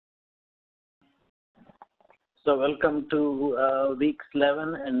So welcome to weeks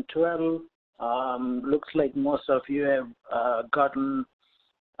 11 and 12. Looks like most of you have gotten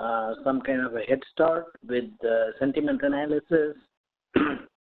some kind of a head start with sentiment analysis.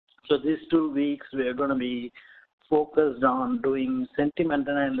 So these 2 weeks we are going to be focused on doing sentiment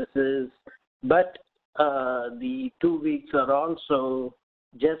analysis, but the 2 weeks are also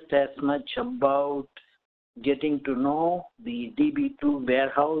just as much about getting to know the DB2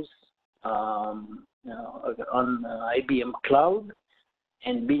 warehouse on IBM Cloud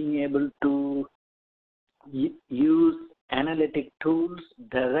and being able to use analytic tools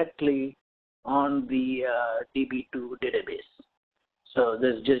directly on the DB2 database. So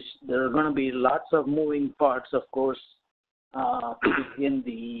there are going to be lots of moving parts, of course, in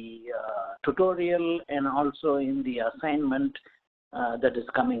the tutorial and also in the assignment that is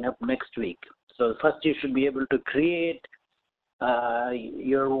coming up next week. So first you should be able to create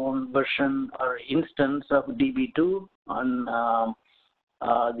your own version or instance of DB2 on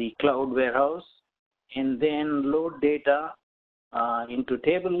the cloud warehouse, and then load data into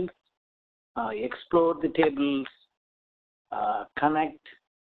tables, explore the tables, connect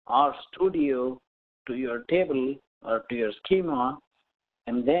RStudio to your table or to your schema,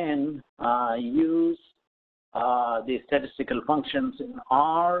 and then use the statistical functions in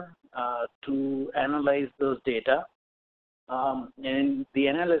R to analyze those data. And the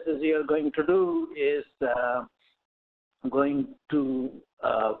analysis you're going to do is going to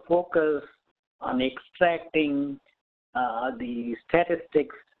focus on extracting the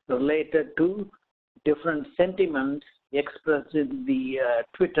statistics related to different sentiments expressed in the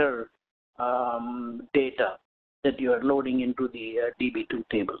Twitter data that you are loading into the DB2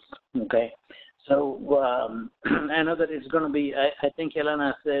 tables. Okay, so I know that it's going to be. I think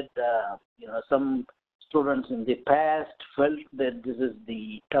Elena said, some students in the past felt that this is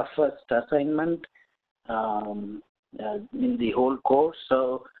the toughest assignment in the whole course.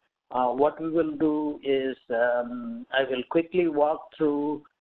 So what we will do is I will quickly walk through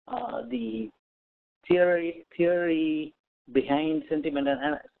the theory behind sentiment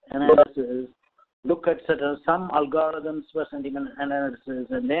analysis, look at some algorithms for sentiment analysis,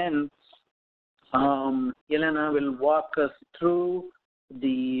 and then Elena will walk us through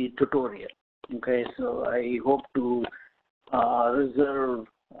the tutorial. Okay, so I hope to reserve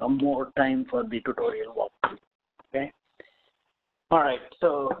more time for the tutorial walkthrough. Okay. All right.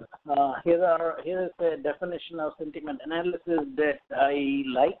 So here is the definition of sentiment analysis that I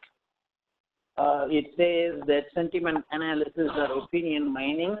like. It says that sentiment analysis or opinion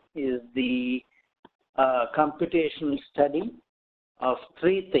mining is the computational study of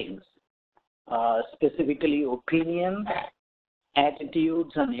 3 things, specifically opinions,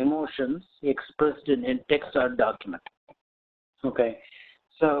 attitudes, and emotions expressed in a text or document. Okay,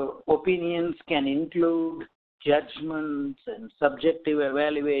 so opinions can include judgments and subjective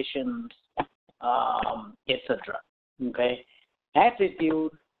evaluations, etc. Okay,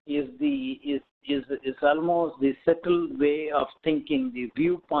 attitude is almost the settled way of thinking, the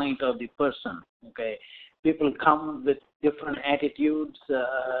viewpoint of the person. Okay, people come with different attitudes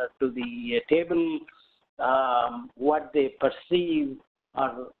to the table. What they perceive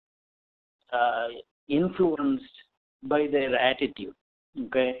are influenced by their attitude.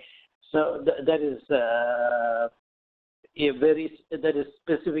 Okay, so that is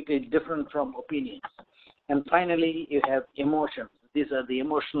specifically different from opinions. And finally, you have emotions. These are the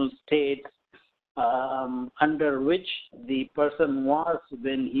emotional states under which the person was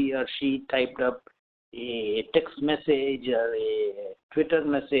when he or she typed up a text message or a Twitter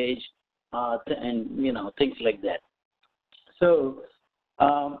message, and things like that. So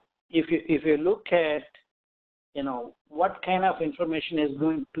if you look at what kind of information is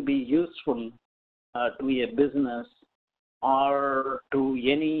going to be useful to a business or to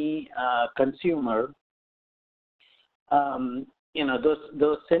any consumer,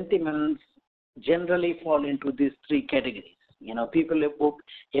 those sentiments generally fall into these 3 categories. People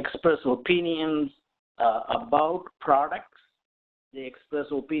express opinions about products. They express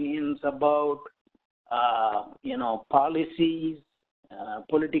opinions about, policies,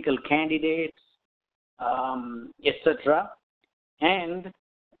 political candidates, etc. And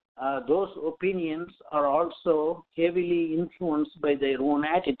those opinions are also heavily influenced by their own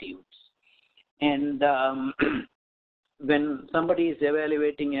attitudes. And when somebody is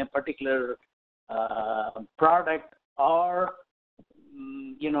evaluating a particular product or,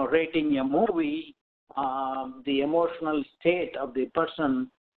 rating a movie, the emotional state of the person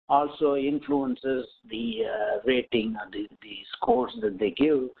also influences the rating or the scores that they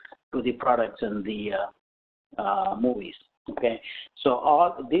give to the products and the movies. Okay, so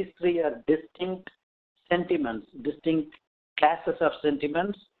all these 3 are distinct sentiments, distinct classes of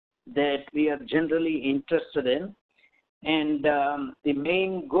sentiments that we are generally interested in. And the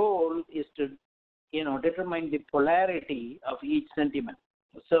main goal is to, determine the polarity of each sentiment.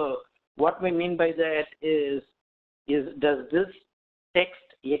 So what we mean by that is does this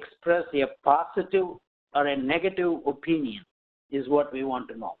text express a positive or a negative opinion is what we want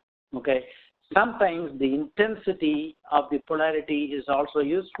to know, okay? Sometimes the intensity of the polarity is also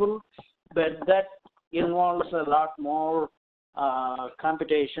useful, but that involves a lot more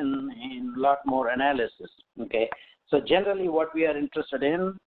computation and a lot more analysis, okay? So generally what we are interested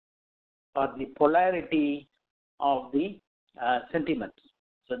in are the polarity of the sentiments.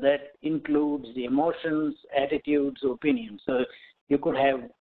 So that includes the emotions, attitudes, opinions. So you could have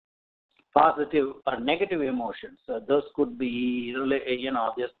positive or negative emotions. So those could be,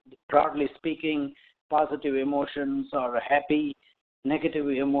 just broadly speaking, positive emotions are happy, negative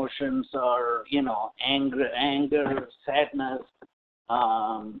emotions are, anger, sadness,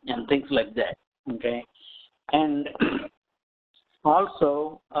 and things like that, okay? And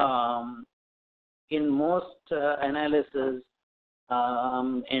also, in most analysis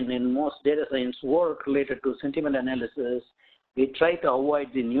and in most data science work related to sentiment analysis, we try to avoid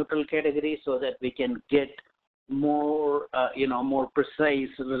the neutral category so that we can get more, more precise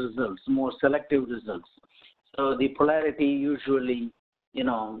results, more selective results. So the polarity usually, if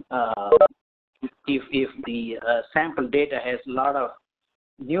the sample data has a lot of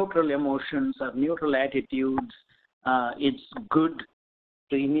neutral emotions or neutral attitudes, it's good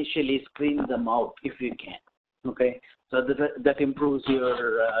to initially screen them out if you can, okay? So that improves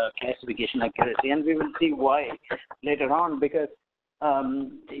your classification accuracy, and we will see why later on, because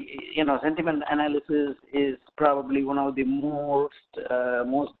sentiment analysis is probably one of the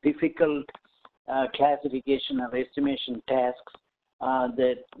most difficult classification or estimation tasks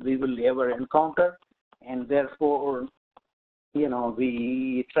that we will ever encounter, and therefore,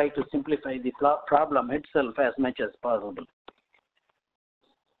 we try to simplify the problem itself as much as possible.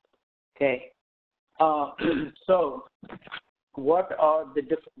 Okay. So, what are the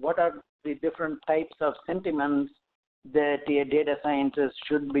different types of sentiments that a data scientist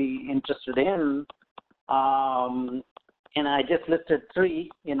should be interested in? And I just listed three,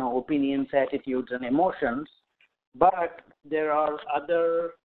 opinions, attitudes, and emotions. But there are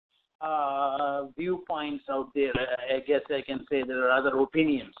other viewpoints out there. I guess I can say there are other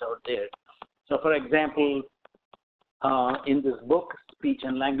opinions out there. So, for example, in this book, Speech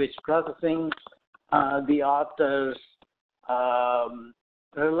and Language Processing, the authors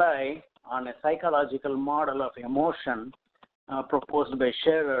rely on a psychological model of emotion proposed by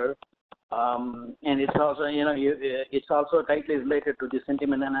Scherer, and it's also, it's also tightly related to the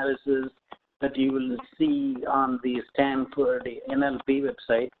sentiment analysis that you will see on the Stanford NLP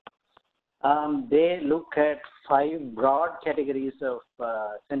website. They look at 5 broad categories of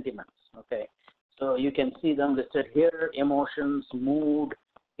sentiments, okay? So you can see them listed here: emotions, mood,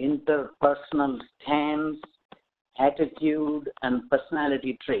 interpersonal stance, attitude, and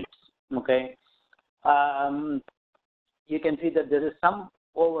personality traits, okay? You can see that there is some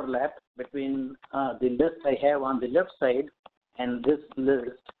overlap between the list I have on the left side and this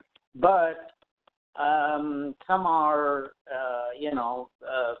list, but some are,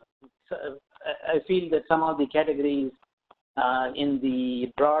 I feel that some of the categories in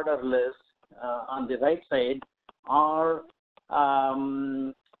the broader list on the right side are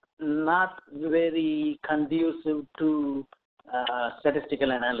not very conducive to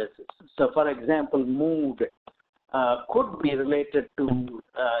statistical analysis. So, for example, mood could be related to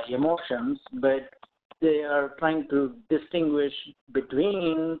emotions, but they are trying to distinguish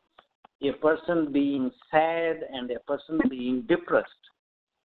between a person being sad and a person being depressed.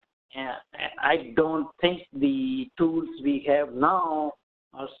 I don't think the tools we have now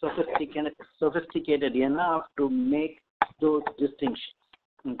are sophisticated enough to make those distinctions.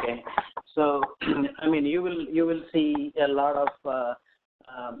 Okay, so I mean, you will see a lot of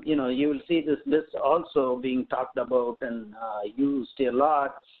you will see this list also being talked about and used a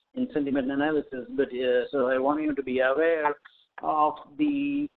lot in sentiment analysis. But so I want you to be aware of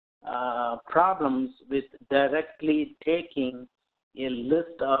the problems with directly taking a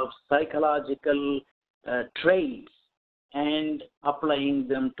list of psychological traits and applying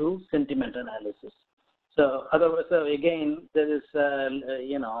them to sentiment analysis. So, so again, there is a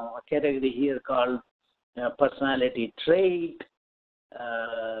category here called personality trait,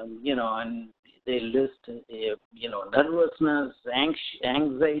 and they list nervousness,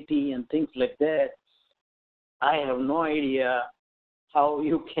 anxiety, and things like that. I have no idea how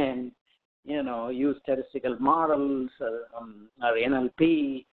you can use statistical models or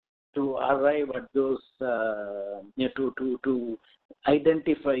NLP to arrive at those, to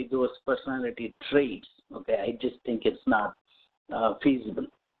identify those personality traits. Okay, I just think it's not feasible.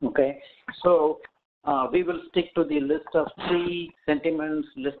 Okay, so we will stick to the list of 3 sentiments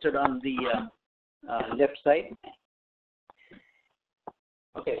listed on the left side.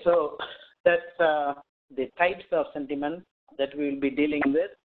 Okay, so that's the types of sentiments that we will be dealing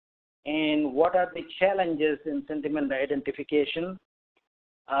with, and what are the challenges in sentiment identification.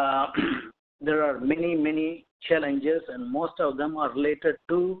 There are many challenges, and most of them are related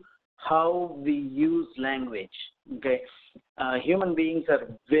to how we use language. Okay, human beings are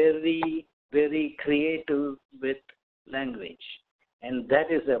very creative with language, and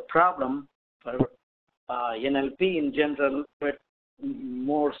that is a problem for NLP in general, but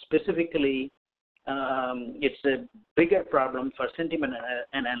more specifically, it's a bigger problem for sentiment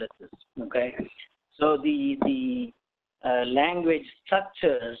analysis. Okay, so the language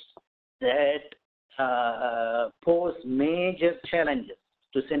structures that pose major challenges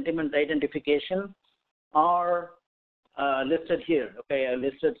to sentiment identification are listed here. Okay, I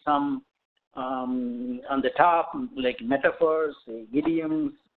listed some on the top, like metaphors,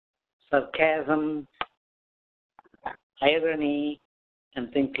 idioms, sarcasm, irony,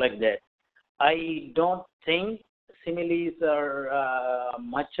 and things like that. I don't think similes are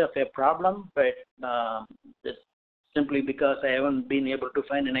much of a problem, but it's simply because I haven't been able to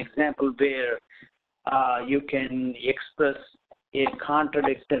find an example where you can express a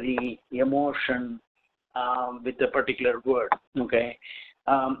contradictory emotion with a particular word. Okay,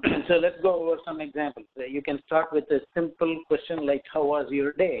 so let's go over some examples. You can start with a simple question like, "How was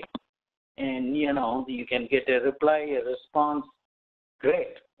your day?" And you can get a reply, a response,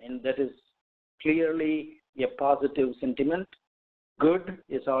 great, and that is clearly a positive sentiment. Good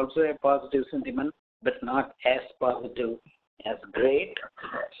is also a positive sentiment, but not as positive as great.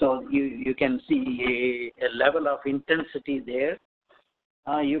 So you can see a level of intensity there.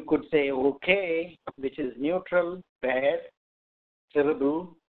 You could say okay, which is neutral, bad,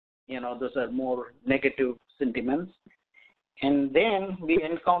 terrible. Those are more negative sentiments. And then we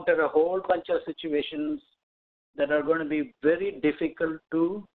encounter a whole bunch of situations that are going to be very difficult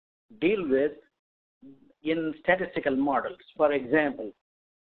to deal with in statistical models. For example,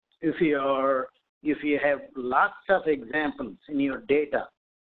 if you have lots of examples in your data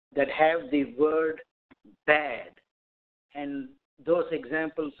that have the word bad, and those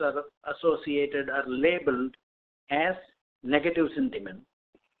examples are associated, are labeled as negative sentiment,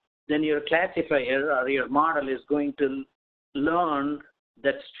 then your classifier or your model is going to learn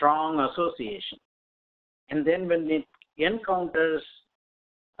that strong association. And then when it encounters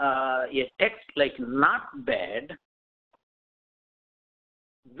a text like not bad,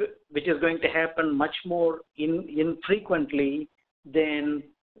 which is going to happen much more infrequently than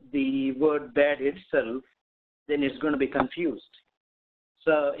the word bad itself, then it's going to be confused.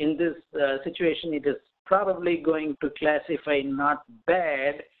 So in this situation, it is probably going to classify not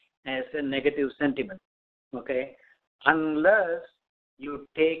bad as a negative sentiment, okay, unless you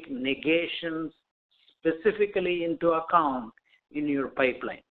take negations specifically into account in your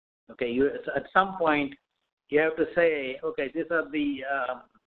pipeline. Okay, at some point you have to say, okay, these are the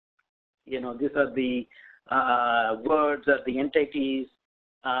words or the entities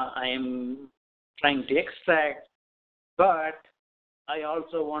I am trying to extract, but I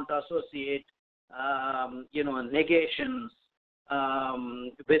also want to associate negations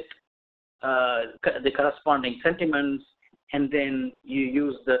with the corresponding sentiments, and then you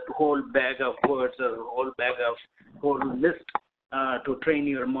use that whole bag of words or whole list to train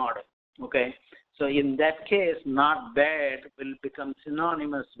your model. Okay, so in that case, not bad will become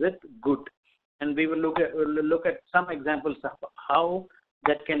synonymous with good, and we will look at some examples of how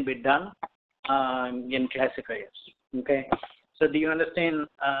that can be done in classifiers. Okay, so do you understand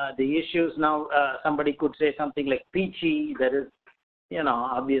the issues now? Somebody could say something like peachy. That is,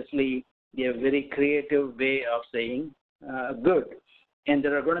 obviously a very creative way of saying good, and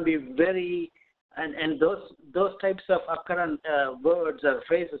there are going to be and those types of occurrent words or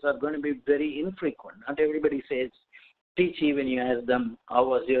phrases are going to be very infrequent. Not everybody says peachy when you ask them, "How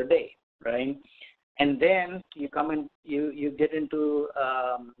was your day?" Right? And then you come in, you get into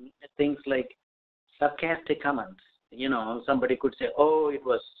things like sarcastic comments. Somebody could say, "Oh, it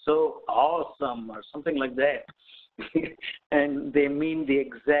was so awesome," or something like that, and they mean the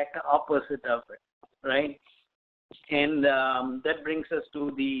exact opposite of it, right? And that brings us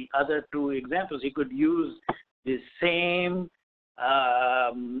to the other two examples. You could use the same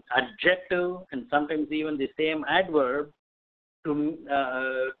adjective and sometimes even the same adverb to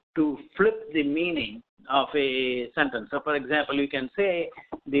to flip the meaning of a sentence. So, for example, you can say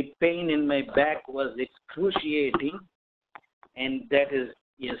the pain in my back was excruciating, and that is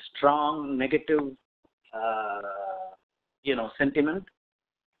a strong negative, sentiment.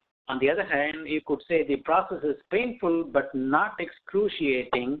 On the other hand, you could say the process is painful but not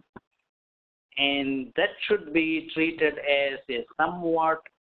excruciating, and that should be treated as a somewhat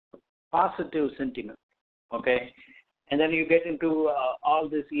positive sentiment. Okay, and then you get into all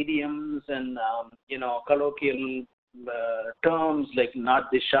these idioms and colloquial terms like "not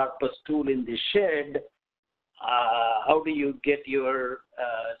the sharpest tool in the shed." How do you get your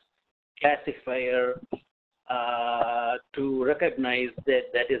classifier to recognize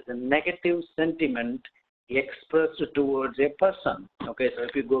that that is a negative sentiment expressed towards a person? Okay, so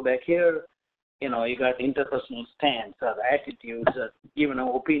if you go back here, you got interpersonal stance or attitudes, or even an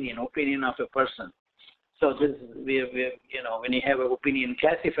opinion of a person. So this, we when you have an opinion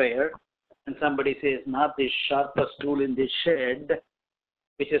classifier, and somebody says not the sharpest tool in the shed,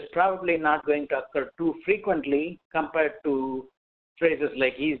 which is probably not going to occur too frequently compared to phrases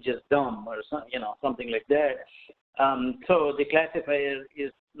like he's just dumb or something like that. So the classifier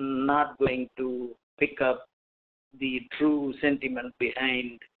is not going to pick up the true sentiment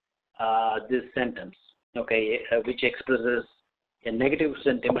behind this sentence, okay, which expresses a negative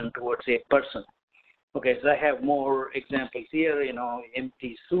sentiment towards a person. Okay, so I have more examples here,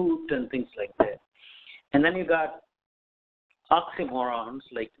 empty suit and things like that. And then you got oxymorons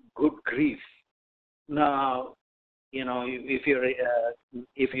like good grief. Now, if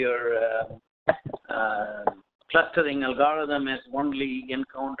your clustering algorithm has only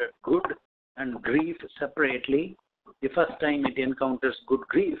encountered good and grief separately, the first time it encounters good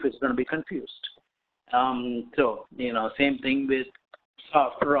grief, it's going to be confused. So, same thing with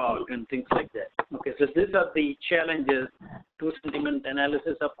soft rock and things like that. Okay, so these are the challenges to sentiment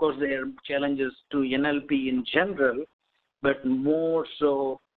analysis. Of course, there are challenges to NLP in general, but more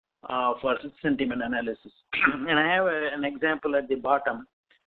so for sentiment analysis. And I have an example at the bottom.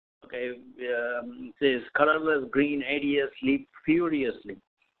 Okay, it says, colorless green ideas leap furiously.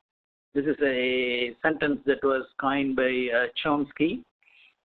 This is a sentence that was coined by Chomsky.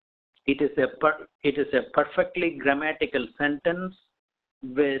 It is a perfectly grammatical sentence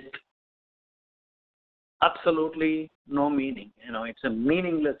with absolutely no meaning. It's a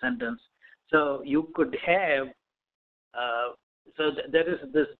meaningless sentence. So you could have, there is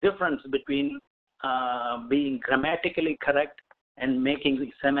this difference between being grammatically correct and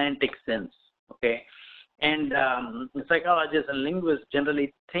making semantic sense. Okay, and psychologists and linguists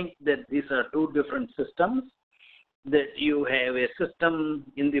generally think that these are two different systems. That you have a system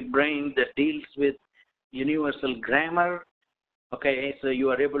in the brain that deals with universal grammar. Okay, so you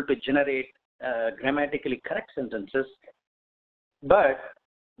are able to generate grammatically correct sentences, but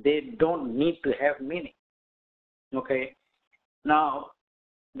they don't need to have meaning. Okay, now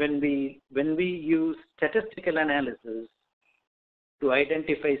when we use statistical analysis to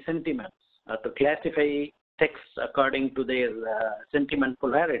identify sentiments or to classify texts according to their sentiment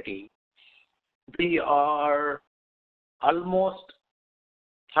polarity, we are almost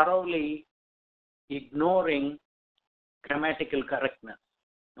thoroughly ignoring grammatical correctness.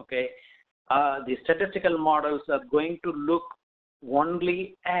 Okay, the statistical models are going to look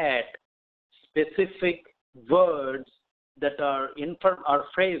only at specific words that are or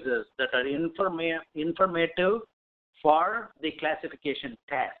phrases that are informative for the classification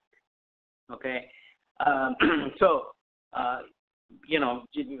task. Okay, so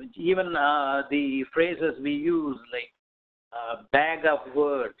even the phrases we use like bag of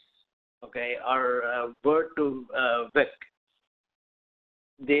words, okay, or word to wick,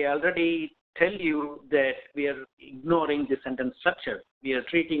 they already tell you that we are ignoring the sentence structure. We are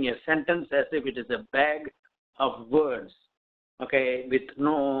treating a sentence as if it is a bag of words, okay, with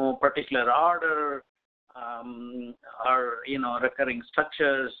no particular order or recurring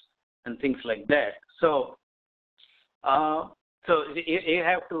structures and things like that. So, you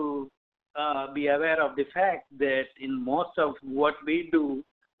have to be aware of the fact that in most of what we do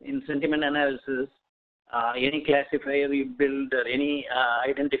in sentiment analysis, any classifier you build or any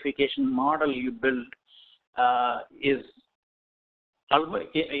identification model you build is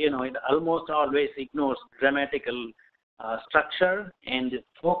it almost always ignores grammatical structure, and it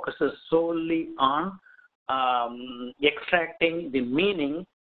focuses solely on extracting the meaning,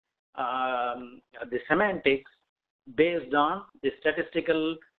 the semantics, based on the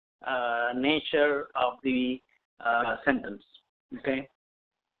statistical nature of the sentence. Okay.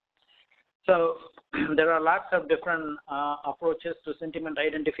 So there are lots of different approaches to sentiment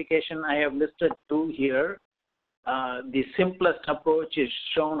identification. I have listed two here. The simplest approach is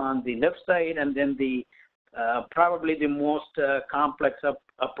shown on the left side, and then the probably the most complex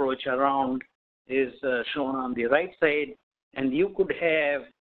approach around is shown on the right side, and you could have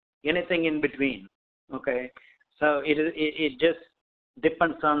anything in between. Okay, so it just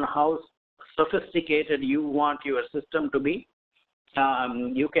depends on how sophisticated you want your system to be.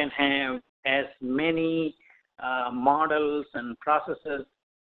 You can have as many models and processes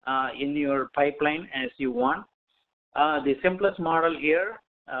in your pipeline as you want. The simplest model here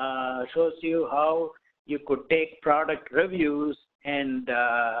shows you how you could take product reviews and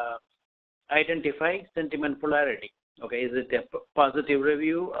identify sentiment polarity. Okay, is it a positive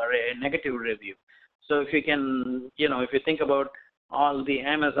review or a negative review? So if you can, if you think about all the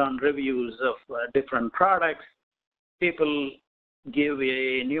Amazon reviews of different products, people give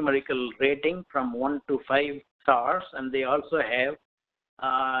a numerical rating from 1 to 5 stars, and they also have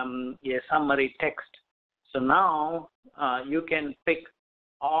a summary text. So now you can pick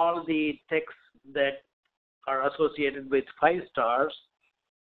all the texts that are associated with 5 stars,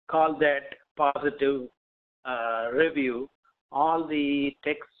 call that positive review, all the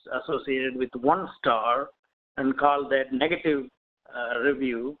texts associated with 1 star, and call that negative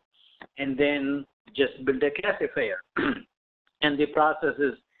review, and then just build a classifier. And the process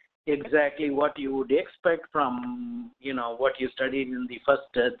is exactly what you would expect from, what you studied in the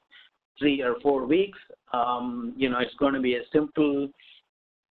first 3 or 4 weeks. It's going to be a simple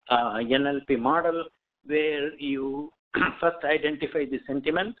NLP model where you first identify the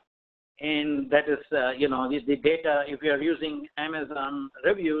sentiment, and that is, the data. If you are using Amazon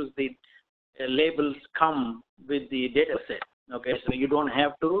reviews, the labels come with the data set. Okay, so you don't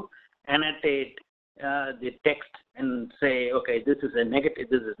have to annotate the text and say, okay, this is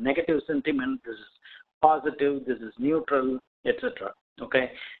negative sentiment, this is positive, this is neutral, etc.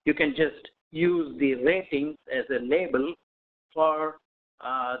 Okay, you can just use the ratings as a label for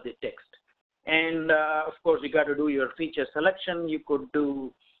the text. And of course, you got to do your feature selection. You could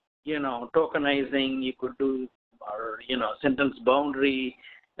do, tokenizing. You could do, sentence boundary.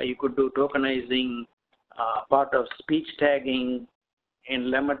 You could do tokenizing, part of speech tagging,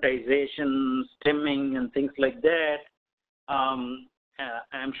 and lemmatization, stemming, and things like that.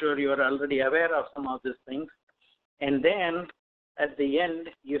 I'm sure you are already aware of some of these things. And then at the end,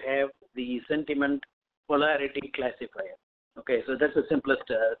 you have the sentiment polarity classifier. Okay, so that's the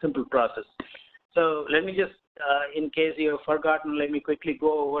simple process. So let me just, in case you have forgotten, let me quickly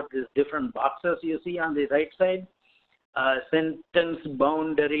go over these different boxes you see on the right side. Sentence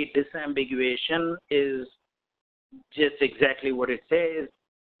boundary disambiguation is just exactly what it says.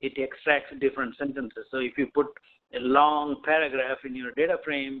 It extracts different sentences. So if you put a long paragraph in your data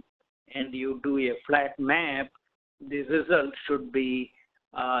frame and you do a flat map, the result should be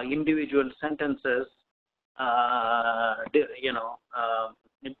individual sentences,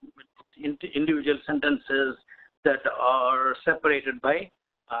 individual sentences that are separated by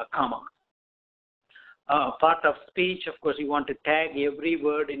comma. Part of speech, of course, you want to tag every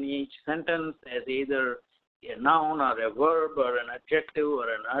word in each sentence as either a noun or a verb or an adjective or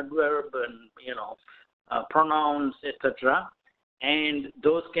an adverb, and pronouns, etc. And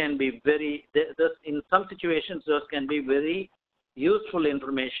those can be in some situations, those can be very useful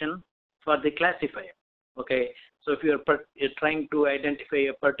information for the classifier. Okay, so if you're trying to identify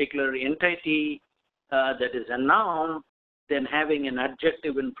a particular entity that is a noun, then having an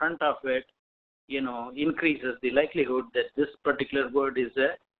adjective in front of it, increases the likelihood that this particular word is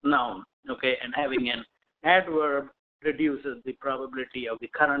a noun. Okay, and having an adverb reduces the probability of the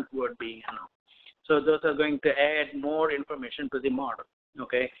current word being a noun. So those are going to add more information to the model.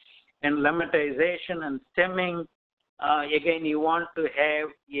 Okay, and lemmatization and stemming, again, you want to have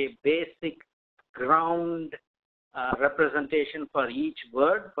a basic ground representation for each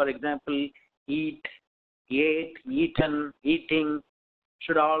word. For example, eat, ate, eaten, eating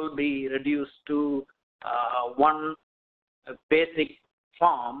should all be reduced to one basic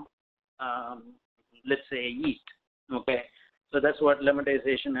form, let's say eat. Okay, so that's what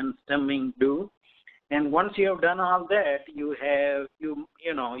lemmatization and stemming do. And once you have done all that, you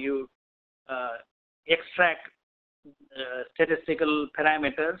extract statistical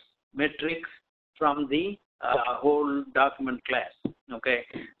parameters, metrics from the whole document class. Okay,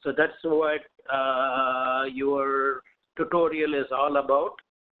 so that's what your tutorial is all about.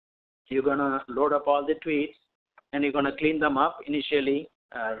 You're going to load up all the tweets and you're going to clean them up initially,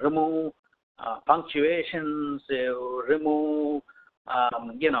 remove punctuations, remove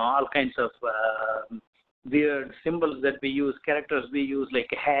all kinds of weird symbols that we use, characters we use like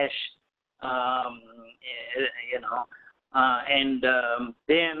hash, and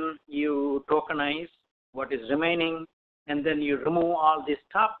then you tokenize what is remaining, and then you remove all these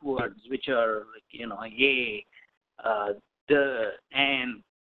top words, which are, a, the, and,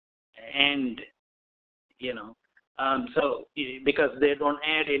 so because they don't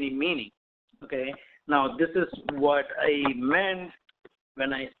add any meaning. Okay. Now, this is what I meant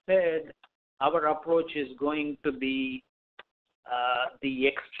when I said our approach is going to be the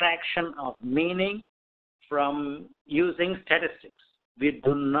extraction of meaning from using statistics. We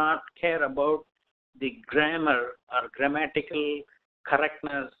do not care about the grammar or grammatical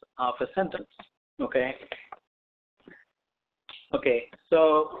correctness of a sentence. Okay. Okay.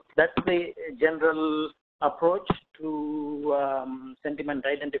 So that's the general approach to sentiment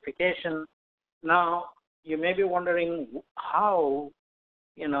identification. Now, you may be wondering how,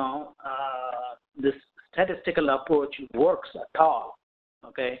 this statistical approach works at all.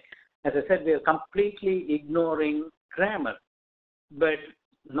 Okay. As I said, we are completely ignoring grammar, but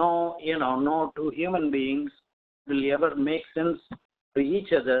no two human beings will ever make sense to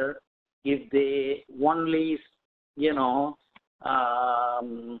each other if they only,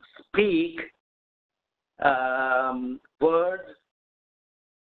 speak words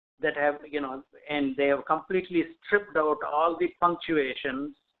that have, and they have completely stripped out all the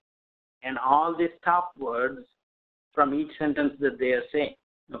punctuations and all the stop words from each sentence that they are saying.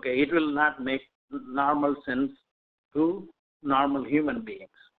 Okay, it will not make normal sense to normal human beings,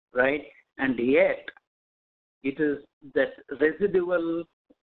 right? And yet, it is that residual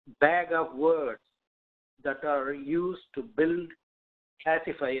bag of words that are used to build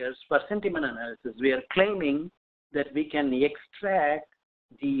classifiers for sentiment analysis. We are claiming that we can extract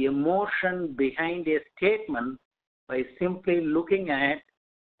the emotion behind a statement by simply looking at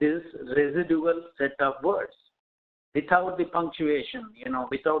this residual set of words without the punctuation,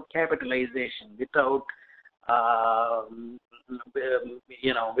 without capitalization, without,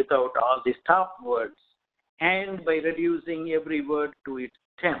 without all the stop words, and by reducing every word to its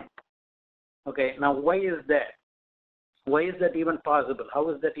stem. Okay, now why is that? Why is that even possible? How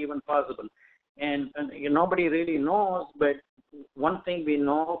is that even possible? And nobody really knows, but one thing we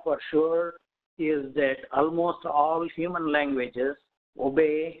know for sure is that almost all human languages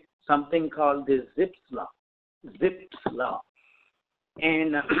obey something called the Zipf's law.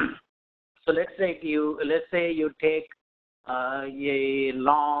 And so let's say you take a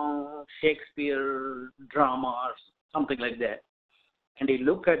long Shakespeare drama or something like that, and you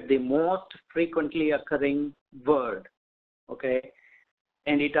look at the most frequently occurring word, okay,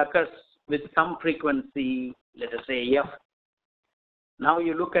 and it occurs with some frequency, let us say F. Now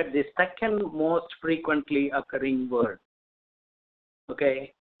you look at the second most frequently occurring word,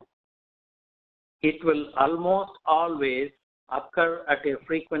 okay, it will almost always occur at a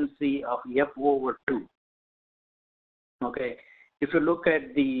frequency of F over 2. Okay, if you look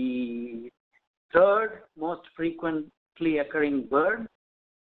at the third most frequently occurring word,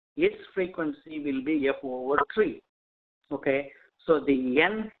 its frequency will be F over 3. Okay, so the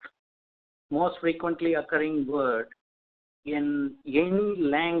nth most frequently occurring word in any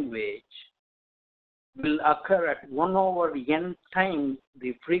language will occur at 1 over n times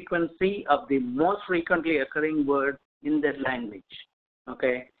the frequency of the most frequently occurring word in that language.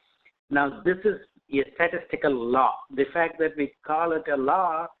 Okay, now this is a statistical law. The fact that we call it a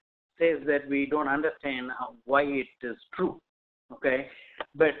law says that we don't understand why it is true. Okay,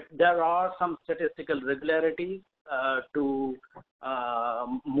 but there are some statistical regularities to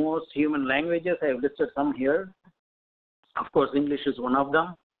most human languages. I have listed some here. Of course, English is one of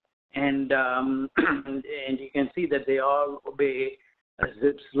them, and and you can see that they all obey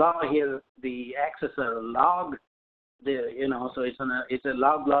Zipf's law here. The axes are log. So it's a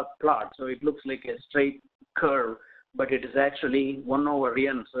log plot. So it looks like a straight curve, but it is actually 1 over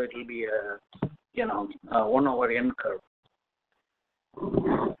n. So it will be a 1 over n curve.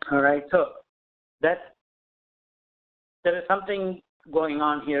 All right. So there is something going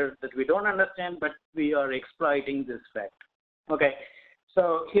on here that we don't understand, but we are exploiting this fact. Okay,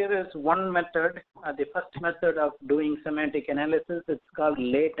 so here is one method, the first method of doing semantic analysis. It's called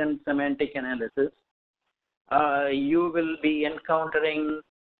latent semantic analysis. You will be encountering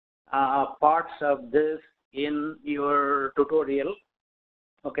parts of this in your tutorial.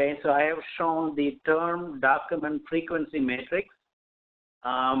 Okay, so I have shown the term document frequency matrix,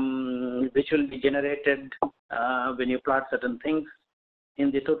 which will be generated when you plot certain things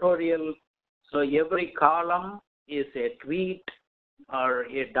in the tutorial. So every column is a tweet or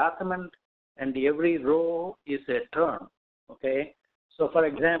a document, and every row is a term. Okay, so for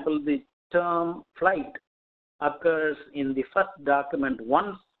example, the term flight occurs in the first document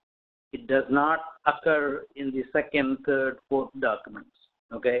once. It does not occur in the second, third, fourth documents.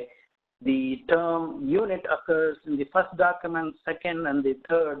 Okay, the term unit occurs in the first document, second, and the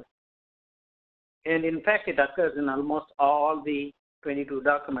third. And in fact, it occurs in almost all the 22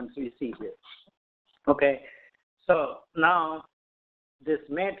 documents we see here. Okay, so now this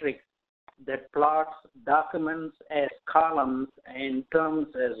matrix that plots documents as columns and terms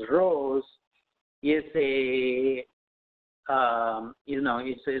as rows is a,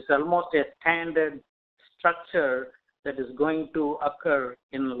 it's almost a standard structure that is going to occur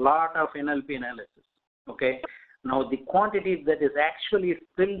in a lot of NLP analysis. Okay, now the quantity that is actually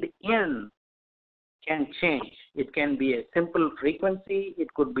filled in can change. It can be a simple frequency,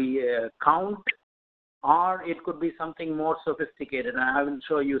 it could be a count, or it could be something more sophisticated. And I will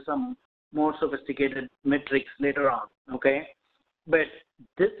show you some more sophisticated metrics later on, okay? But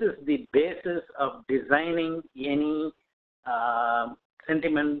this is the basis of designing any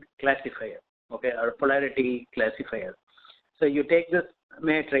sentiment classifier, okay, or polarity classifier. So you take this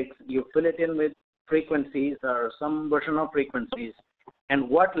matrix, you fill it in with frequencies or some version of frequencies, and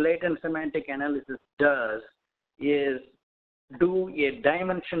what latent semantic analysis does is do a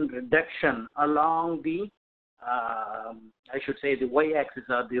dimension reduction along the, I should say, the y-axis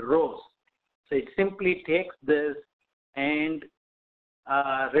or the rows. So it simply takes this and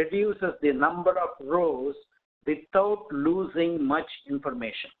reduces the number of rows without losing much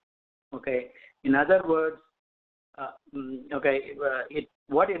information. Okay. In other words,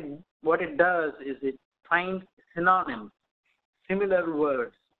 what it does is it finds synonyms, similar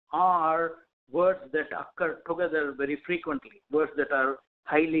words, or words that occur together very frequently, words that are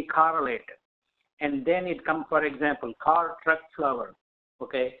highly correlated. And then it comes, for example, car, truck, flower.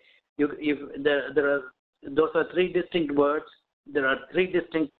 Okay, those are three distinct words. There are three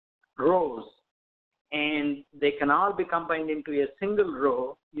distinct rows, and they can all be combined into a single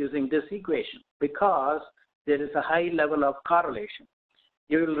row using this equation because there is a high level of correlation.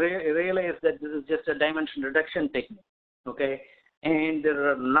 You will realize that this is just a dimension reduction technique. Okay. And there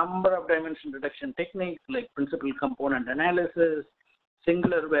are a number of dimension reduction techniques like principal component analysis,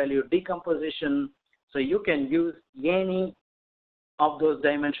 singular value decomposition. So you can use any of those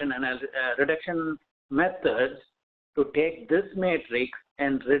dimension reduction methods to take this matrix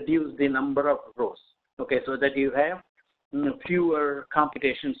and reduce the number of rows. Okay, so that you have fewer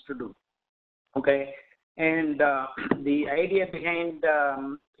computations to do. Okay, and the idea behind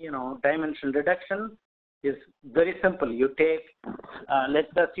dimension reduction is very simple. You take,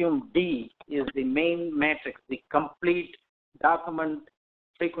 let's assume D is the main matrix, the complete document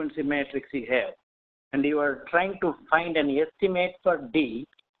frequency matrix you have. And you are trying to find an estimate for D,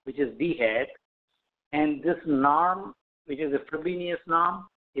 which is D hat. And this norm, which is a Frobenius norm,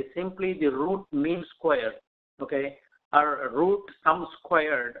 is simply the root mean squared, okay, or root sum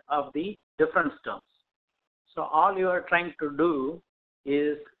squared of the difference terms. So all you are trying to do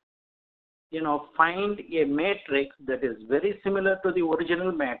is find a matrix that is very similar to the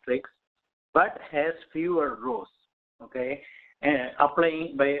original matrix, but has fewer rows, okay? And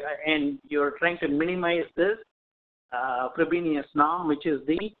you're trying to minimize this Frobenius norm, which is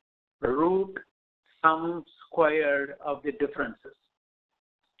the root sum squared of the differences.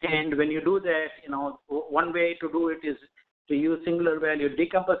 And when you do that, one way to do it is to use singular value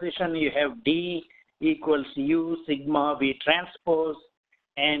decomposition. You have D equals U sigma V transpose.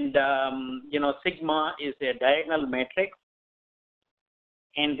 And, sigma is a diagonal matrix.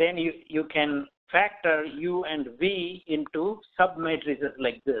 And then you can factor U and V into submatrices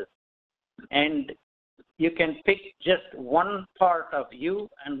like this. And you can pick just one part of U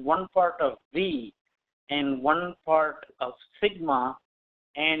and one part of V and one part of sigma,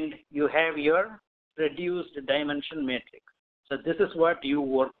 and you have your reduced dimension matrix. So this is what you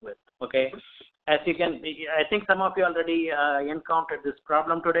work with, okay? As you can, I think some of you already encountered this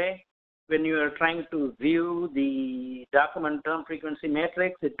problem today. When you are trying to view the document term frequency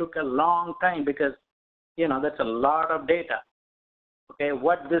matrix, it took a long time because, that's a lot of data. Okay,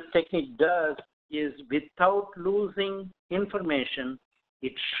 what this technique does is without losing information,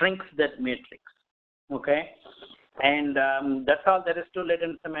 it shrinks that matrix. Okay, and that's all there is to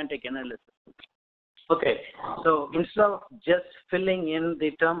latent semantic analysis. Okay, so instead of just filling in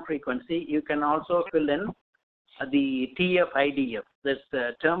the term frequency, you can also fill in the TF IDF, that's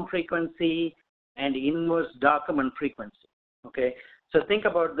term frequency and inverse document frequency. Okay, so think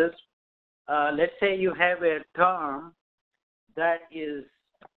about this. Let's say you have a term that is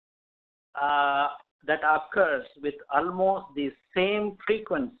that occurs with almost the same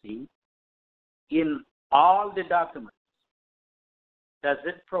frequency in all the documents. Does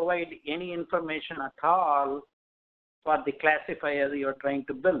it provide any information at all for the classifier you're trying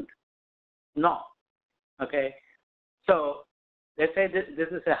to build? No. Okay. So let's say this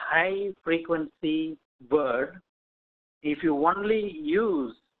is a high frequency word. If you only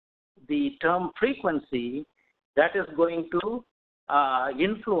use the term frequency, that is going to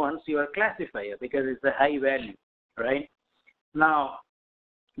influence your classifier because it's a high value, right? Now,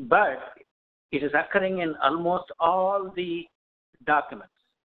 but it is occurring in almost all the documents.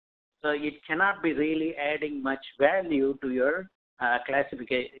 So it cannot be really adding much value to your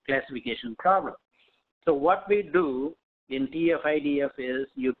classification problem. So what we do in TF-IDF is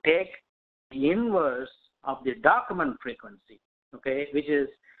you take the inverse of the document frequency, okay, which is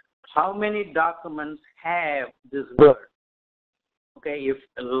how many documents have this word. Okay, if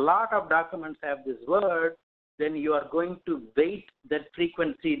a lot of documents have this word, then you are going to weight that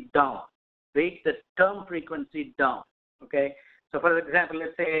frequency down, weight the term frequency down, okay? So for example,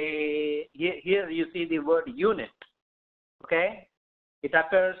 let's say here you see the word unit, okay? It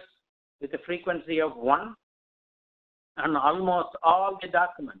occurs with a frequency of 1 on almost all the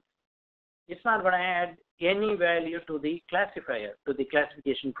documents. It's not going to add any value to the classifier, to the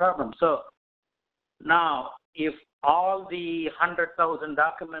classification problem. So now if all the 100,000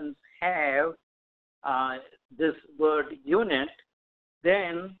 documents have this word unit,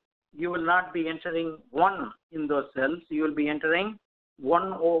 then you will not be entering 1 in those cells. You will be entering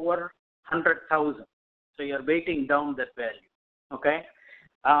 1 over 100,000. So you're weighting down that value, okay?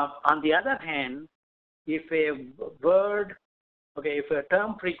 On the other hand, if a word, okay, if a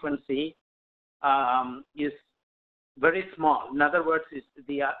term frequency is very small, in other words, is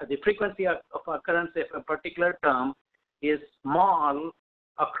the frequency of occurrence of a particular term is small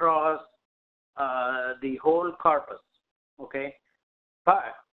across the whole corpus, okay?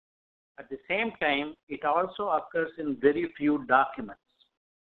 But at the same time, it also occurs in very few documents,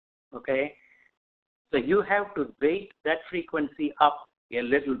 okay? So you have to weight that frequency up a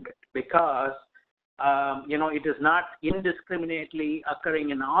little bit because, it is not indiscriminately occurring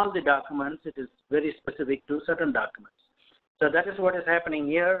in all the documents. It is very specific to certain documents. So that is what is happening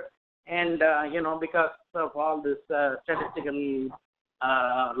here. And, because of all this statistical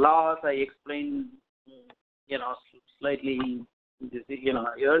laws I explained, slightly,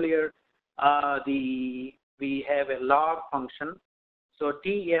 earlier, we have a log function. So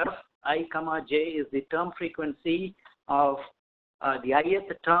TF I, j is the term frequency of the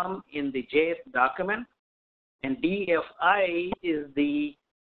ith term in the jth document, and DFI is the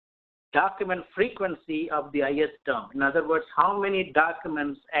document frequency of the ith term. In other words, how many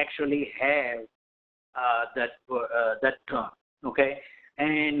documents actually have that term, okay?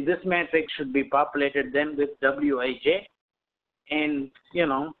 And this matrix should be populated then with Wij, and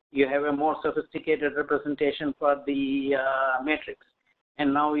you have a more sophisticated representation for the matrix.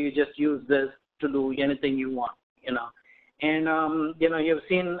 And now you just use this to do anything you want, And, you've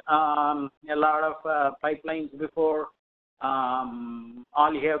seen a lot of pipelines before.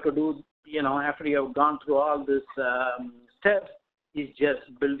 All you have to do, after you have gone through all these steps, is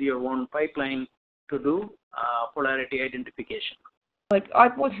just build your own pipeline to do polarity identification. Like I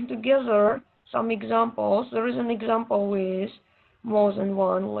put together some examples. There is an example with more than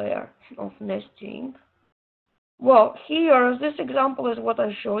one layer of nesting. Well, here, this example is what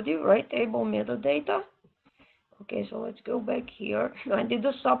I showed you, right? Table metadata. Okay, so let's go back here. I did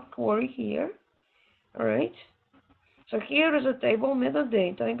a subquery here. All right. So here is a table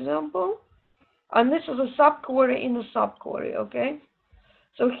metadata example. And this is a subquery in a subquery, okay?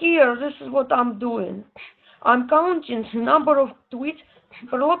 So here, this is what I'm doing. I'm counting the number of tweets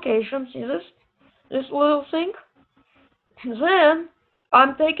per location. See this little thing? Then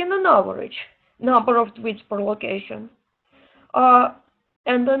I'm taking an average number of tweets per location.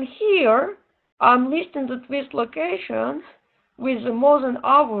 And then here, I'm listing the tweet location with the more than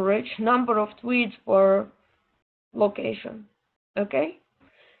average number of tweets per location. Okay?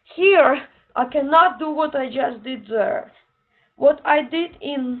 Here, I cannot do what I just did there. What I did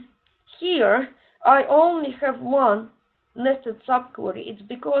in here, I only have one nested subquery. It's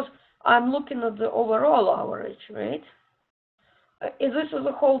because I'm looking at the overall average, right? This is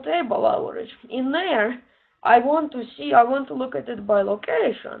a whole table average. In there, I want to look at it by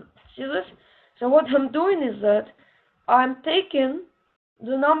location. See this? So what I'm doing is that I'm taking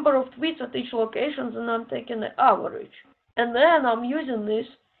the number of tweets at each location and I'm taking the average. And then I'm using this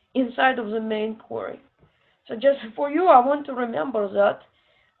inside of the main query. So just for you, I want to remember that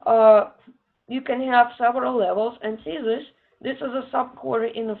you can have several levels, and see this. This is a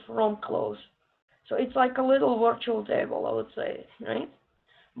subquery in a from clause. So it's like a little virtual table, I would say, right?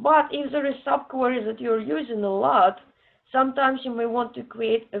 But if there is subquery that you're using a lot, sometimes you may want to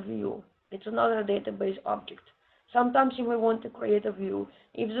create a view. It's another database object. Sometimes you may want to create a view.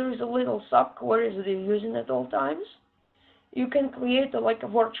 If there is a little subquery that you're using at all times, you can create like a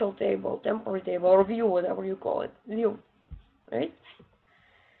virtual table, temporary table, or view, whatever you call it, view, right?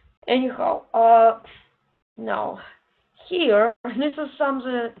 Anyhow, now here this is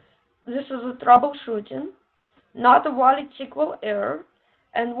a troubleshooting, not a valid SQL error,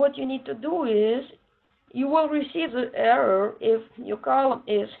 and what you need to do is you will receive the error if your column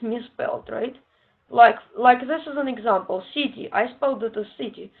is misspelled, right? Like this is an example, city. I spelled it as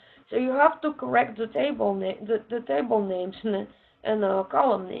city. So you have to correct the table table names and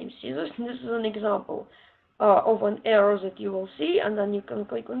column names. See, this is an example of an error that you will see, and then you can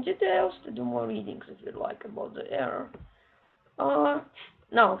click on details to do more readings if you'd like about the error.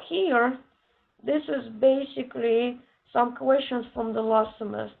 Now here, this is basically some questions from the last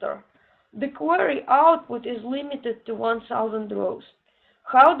semester. The query output is limited to 1000 rows.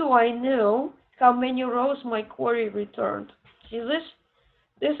 How do I know how many rows my query returned? See this?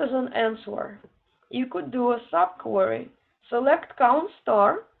 This is an answer. You could do a subquery. Select count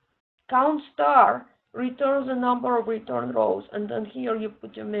star. Count star returns the number of returned rows, and then here you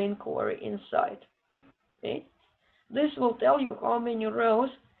put your main query inside. Okay? This will tell you how many rows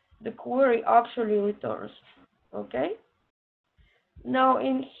the query actually returns. Okay? Now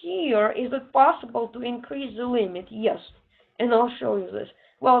in here, is it possible to increase the limit? Yes, and I'll show you this.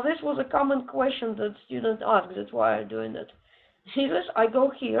 Well, this was a common question that students asked, that's why I'm doing it. See this? I go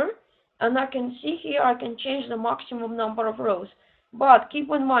here, and I can see here I can change the maximum number of rows. But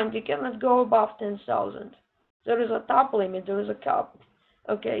keep in mind, you cannot go above 10,000. There is a top limit, there is a cap.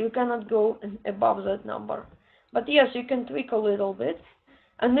 Okay, you cannot go above that number. But yes, you can tweak a little bit.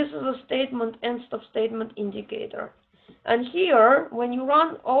 And this is a statement, end of statement indicator. And here, when you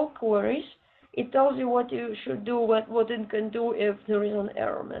run all queries, it tells you what you should do, what it can do if there is an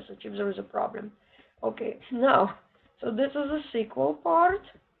error message, if there is a problem. Okay, now, so this is the SQL part.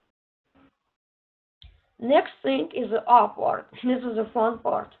 Next thing is the R part. This is the fun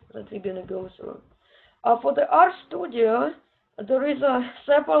part that we're going to go through. For the RStudio, there is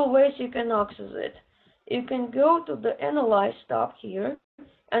several ways you can access it. You can go to the Analyze tab here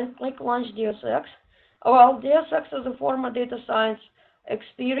and click Launch DSX. Well, DSX is a former data science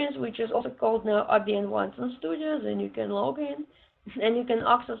experience, which is also called now IBM Watson Studio. Then you can log in, and you can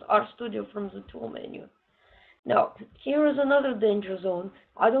access RStudio from the tool menu. Now, here is another danger zone.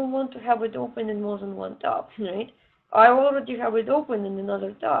 I don't want to have it open in more than one tab, right? I already have it open in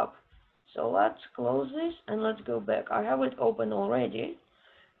another tab. So let's close this and let's go back. I have it open already.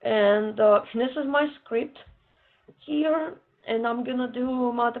 And this is my script here. And I'm going to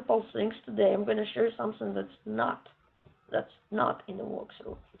do multiple things today. I'm going to share something that's not in the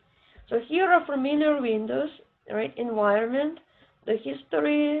walkthrough. So here are familiar windows, right? Environment, the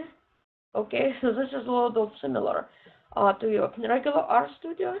history. Okay, so this is a little similar to your regular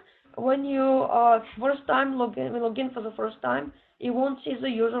RStudio. When you first time log in for the first time, you won't see the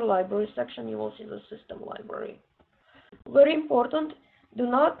user library section, you will see the system library. Very important, do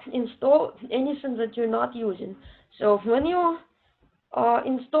not install anything that you're not using. So when you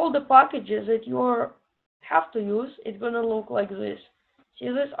install the packages that you have to use, it's going to look like this. See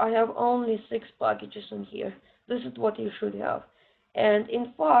this? I have only 6 packages in here. This is what you should have. And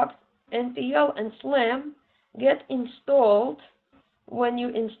in fact, NPL and SLAM get installed when you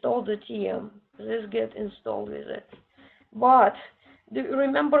install the TM. This get installed with it. But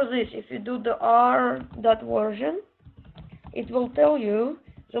remember this, if you do the r.version, it will tell you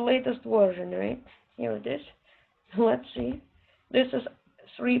the latest version, right? Here it is. Let's see. This is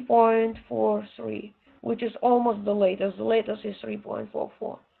 3.43, which is almost the latest. The latest is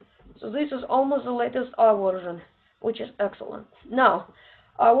 3.44. So this is almost the latest R version, which is excellent. Now,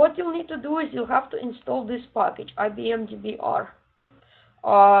 what you'll need to do is you'll have to install this package, IBM DB-R.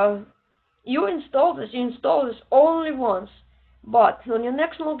 You install this only once, but on your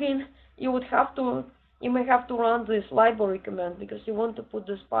next login, you may have to run this library command because you want to put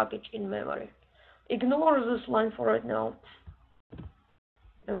this package in memory. Ignore this line for right now.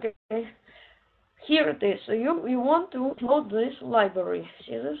 Okay, here it is. So you want to load this library.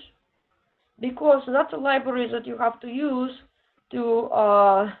 See this? Because that's a library that you have to use to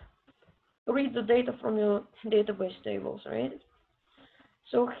read the data from your database tables, right?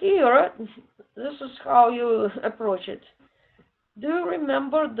 So here, this is how you approach it. Do you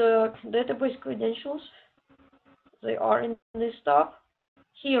remember the database credentials? They are in this tab.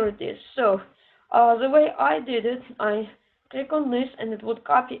 Here it is. So the way I did it, I click on this and it would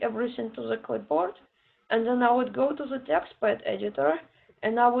copy everything to the clipboard, and then I would go to the TextPad editor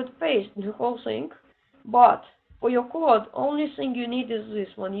and I would paste the whole thing. But for your code, only thing you need is this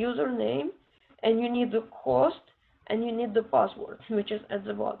one, username, and you need the host, and you need the password, which is at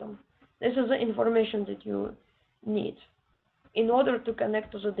the bottom. This is the information that you need. in order to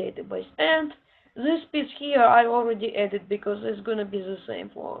connect to the database. And this piece here I already added because it's going to be the same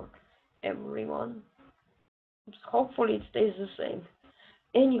for everyone. Hopefully it stays the same.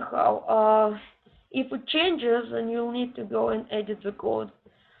 Anyhow, if it changes, then you'll need to go and edit the code.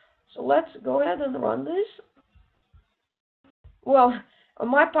 So let's go ahead and run this. Well,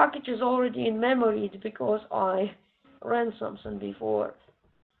 my package is already in memory because I ran something before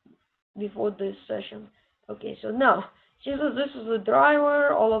this session. Okay, so now, see that this is the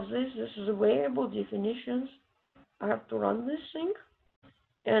driver, all of this is a variable definitions. I have to run this thing.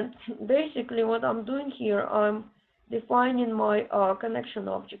 And basically what I'm doing here, I'm defining my connection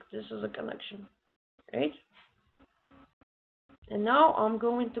object. This is a connection, right? And now I'm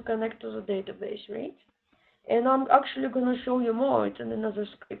going to connect to the database, right? And I'm actually going to show you more. It's in another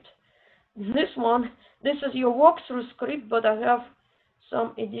script. This is your walkthrough script, but I have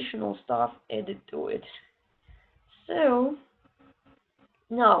some additional stuff added to it. So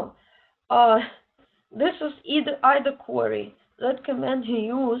now, this is either query. That command you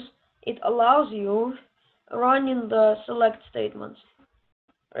use, it allows you running the select statements,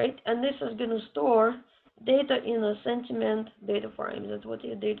 right? And this is going to store data in a sentiment data frame. That's what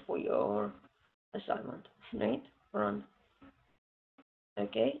you did for your assignment, right? Run.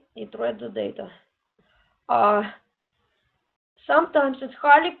 Okay, it read the data. Sometimes it's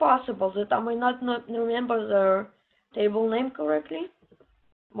highly possible that I may not remember the table name correctly.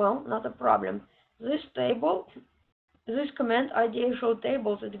 Well, not a problem. This command IDA show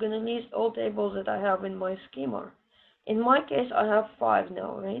tables is going to list all tables that I have in my schema. In my case, I have 5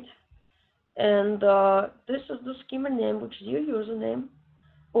 now, right? And this is the schema name, which is your username,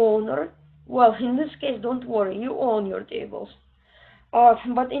 owner. Well, in this case, don't worry, you own your tables.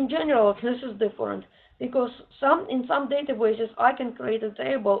 But in general, this is different because in some databases, I can create a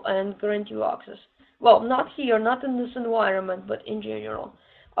table and grant you access. Well, not here, not in this environment, but in general.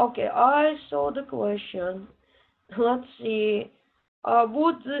 Okay, I saw the question. Let's see.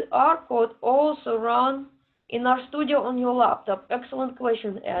 Would the R code also run in RStudio on your laptop? Excellent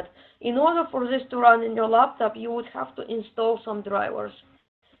question, Ed. In order for this to run in your laptop, you would have to install some drivers.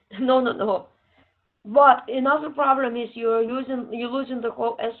 No. But another problem is you're losing the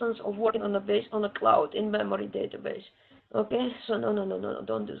whole essence of working on a cloud in memory database. Okay, so no,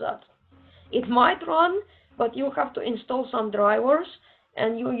 don't do that. It might run, but you have to install some drivers,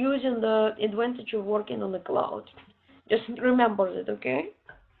 and you're using the advantage of working on the cloud. Just remember that, okay?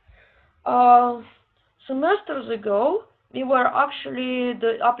 Semesters ago, the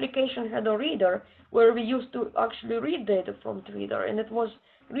application had a reader where we used to actually read data from the reader, and it was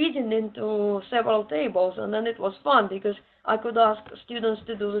reading into several tables, and then it was fun because I could ask students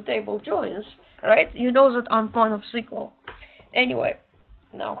to do the table joins, right? You know that I'm fond of SQL. Anyway,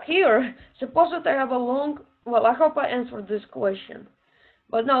 now here, suppose that I have I hope I answered this question.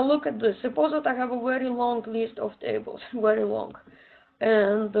 But now look at this. Suppose that I have a very long list of tables, very long.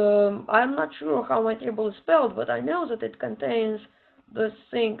 And I'm not sure how my table is spelled, but I know that it contains the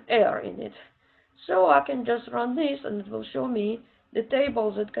thing air in it. So I can just run this, and it will show me the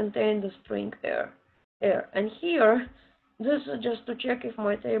tables that contain the string air. And here, this is just to check if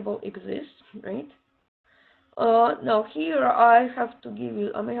my table exists, right? Now here I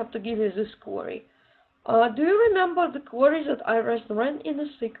may have to give you this query. Do you remember the queries that I ran in the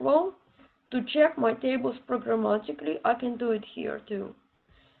SQL to check my tables programmatically? I can do it here too.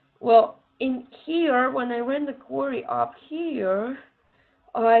 Well, in here, when I ran the query up here,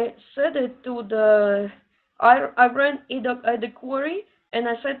 I set it to I ran the query and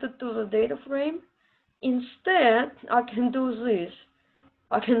I set it to the data frame. Instead, I can do this.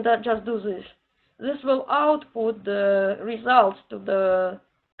 I can just do this. This will output the results to the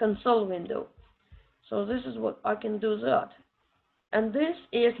console window. So this is what I can do that. And this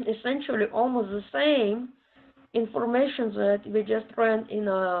is essentially almost the same information that we just ran in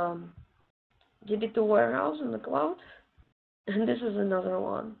a DB2 warehouse in the cloud. And this is another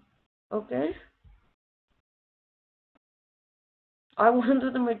one. Okay? I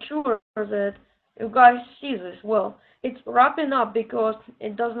wanted to make sure that you guys see this. Well, it's wrapping up because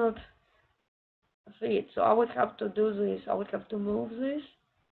it does not fit. So I would have to do this. I would have to move this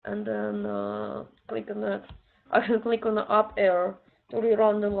and then click on that. I can click on the up arrow to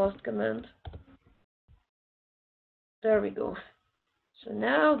rerun the last command. There we go. So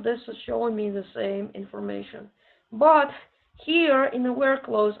now this is showing me the same information. But here in the where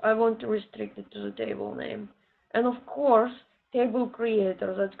clause, I want to restrict it to the table name. And of course, table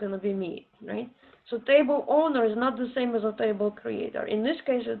creator, that's going to be me, right? So table owner is not the same as a table creator. In this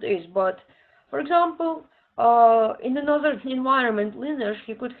case it is, but for example, in another environment, Linus,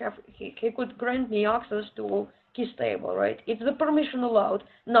 he could grant me access to keys table, right? It's the permission allowed,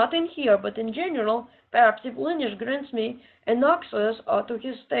 not in here, but in general. Perhaps if Lineage grants me an access to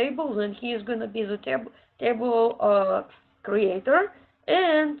his table, then he is going to be the table creator,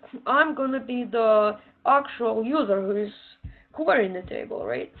 and I'm going to be the actual user who is querying the table,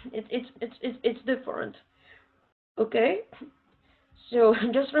 right? It's different. Okay, so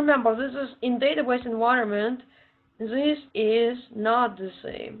just remember, this is in database environment. This is not the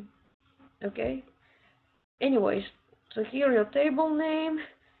same. Okay. Anyways, so here your table name,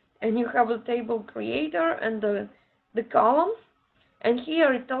 and you have a table creator and the column, and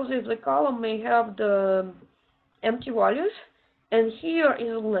here it tells you if the column may have the empty values, and here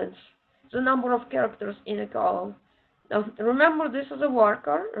is length, the number of characters in a column. Now remember, this is a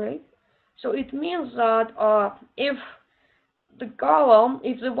varchar, right? So it means that if the column,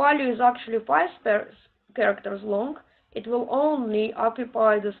 if the value is actually 5 characters long, it will only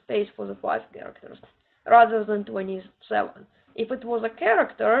occupy the space for the 5 characters rather than 27. If it was a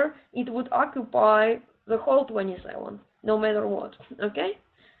character, it would occupy the whole 27, no matter what. Okay?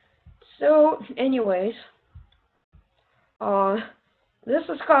 So, anyways, this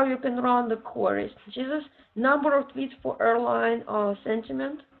is how you can run the queries. This is number of tweets for airline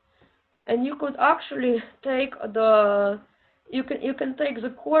sentiment, and you could actually take the you can take the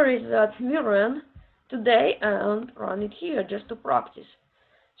queries that we ran today and run it here just to practice.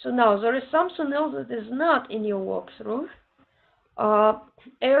 So now there is something else that is not in your walkthrough.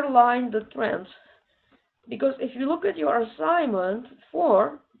 Airline the trends. Because if you look at your assignment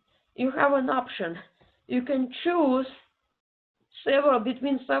 4, you have an option. You can choose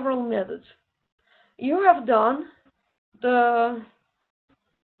between several methods. You have done the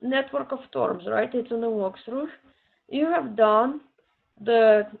network of terms, right? It's in the walkthrough. You have done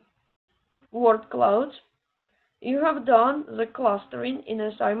the word clouds. You have done the clustering in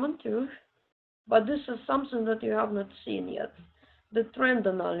assignment 2, but this is something that you have not seen yet, the trend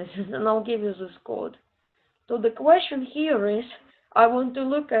analysis, and I'll give you this code. So the question here is, I want to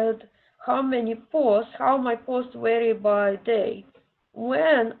look at how many posts, how my posts vary by day.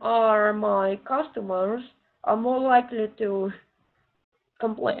 When are my customers are more likely to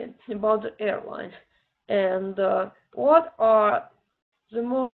complain about the airline? And what are the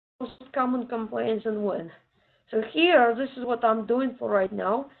most common complaints and when? So here, this is what I'm doing for right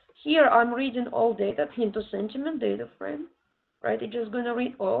now. Here, I'm reading all data into sentiment data frame, right? It's just going to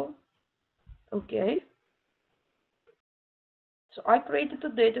read all. Okay. So I created a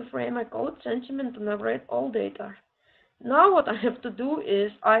data frame. I call it sentiment, and I read all data. Now what I have to do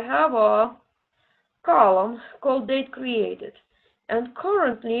is I have a column called date created. And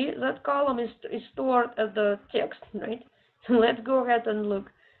currently, that column is stored as the text, right? So let's go ahead and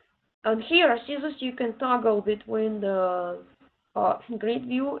look. And here, see this, you can toggle between the grid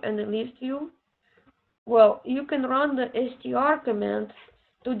view and the list view. Well, you can run the str command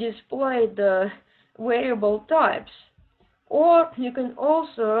to display the variable types, or you can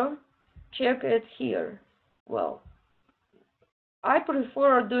also check it here. Well, I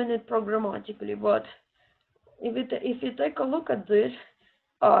prefer doing it programmatically, but if you take a look at this,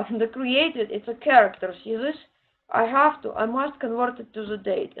 the created, it's a character, see this? I must convert it to the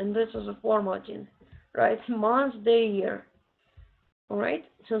date, and this is a formatting, right? Month, day, year. Alright,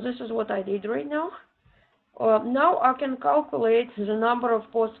 so this is what I did right now. Now I can calculate the number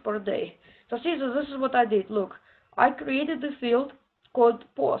of posts per day. So see, so this is what I did. Look, I created a field called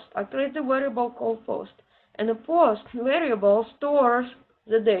post. I created a variable called post. And the post variable stores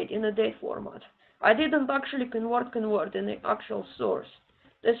the date in a date format. I didn't actually convert in the actual source.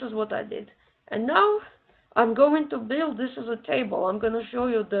 This is what I did. And now I'm going to build this as a table. I'm going to show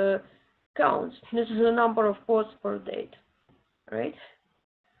you the counts. This is the number of posts per date. Right?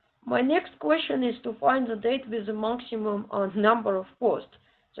 My next question is to find the date with the maximum number of posts.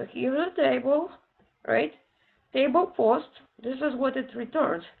 So here's a table, right? Table post, this is what it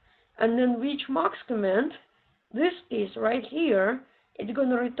returns. And then reach max command, this piece right here, it's going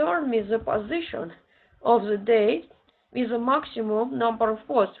to return me the position of the date with the maximum number of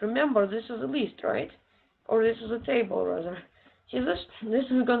posts. Remember, this is a list, right? Or this is a table, rather. See this? This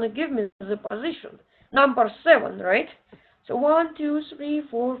is going to give me the position. Number 7, right? So 1, 2, 3,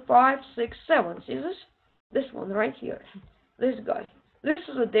 4, 5, 6, 7. See this? This one right here. This guy. This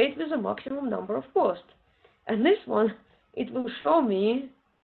is a date with a maximum number of posts. And this one, it will show me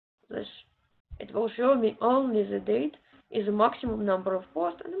this. It will show me only the date is the maximum number of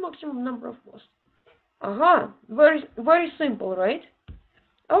posts and the maximum number of posts. Aha, very, very simple, right?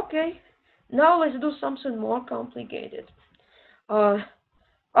 Okay, now let's do something more complicated. I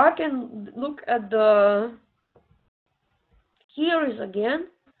can look at the, here is again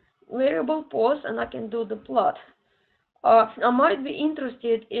variable post, and I can do the plot. I might be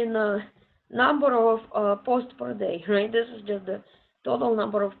interested in number of posts per day, right? This is just the total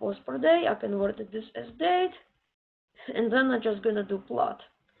number of posts per day. I converted this as date, and then I'm just gonna do plot.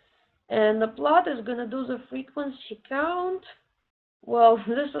 And the plot is gonna do the frequency count. Well,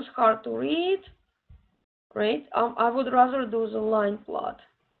 this is hard to read, right? I would rather do the line plot,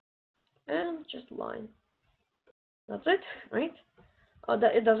 and just line. That's it, right?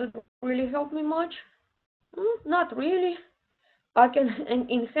 Does it really help me much? Not really. I can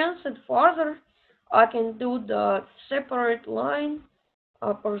enhance it further. I can do the separate line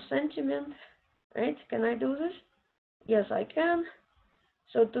per sentiment, right? Can I do this? Yes, I can.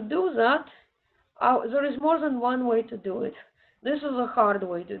 So to do that, there is more than one way to do it. This is a hard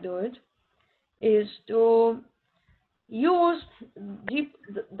way to do it, is to use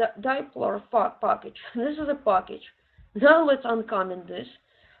Doppler package. This is a package. Now let's uncomment this.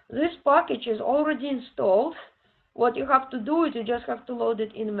 This package is already installed. What you have to do is you just have to load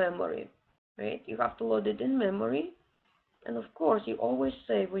it in memory, right? You have to load it in memory, and of course you always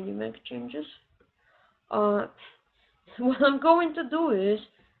save when you make changes. What I'm going to do is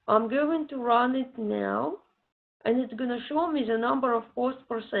I'm going to run it now, and it's going to show me the number of posts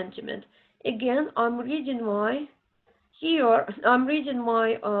per sentiment. Again, I'm reading my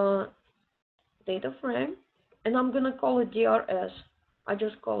data frame, and I'm going to call it DRS. I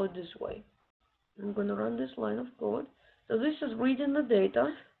just call it this way. I'm going to run this line of code. So this is reading the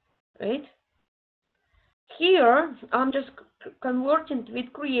data, right? Here, I'm just converting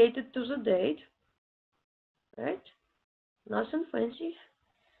tweet created to the date, right? Nothing fancy.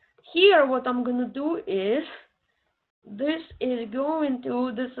 Here, what I'm going to do is, this is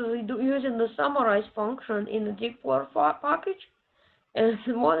using the summarize function in the Doppler package, and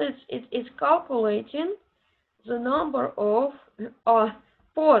what it's calculating the number of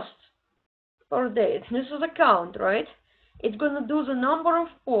posts per day. This is a count, right? It's going to do the number of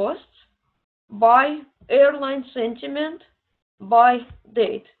posts by airline sentiment by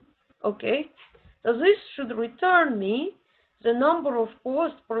date. Okay, so this should return me the number of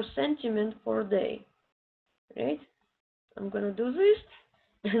posts per sentiment per day, right? I'm going to do this,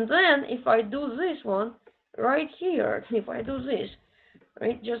 and then if I do this one right here, if I do this,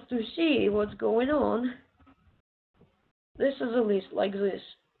 right, just to see what's going on, this is a list like this,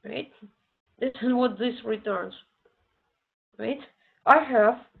 right? This is what this returns, right? I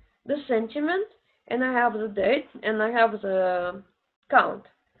have the sentiment, and I have the date, and I have the count.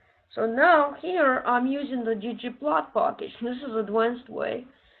 So now here I'm using the ggplot package. This is advanced way,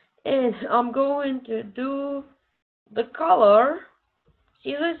 and I'm going to do the color.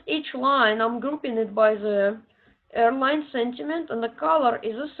 See this? Each line I'm grouping it by the airline sentiment, and the color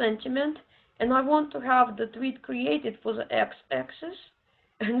is a sentiment, and I want to have the tweet created for the x-axis,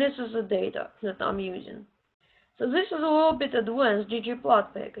 and this is the data that I'm using. So this is a little bit advanced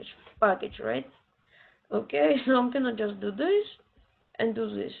ggplot package, right? Okay, so I'm gonna just do this and do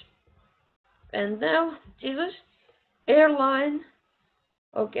this, and now see this airline.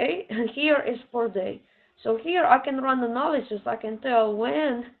 Okay, and here is per day. So here I can run analysis. I can tell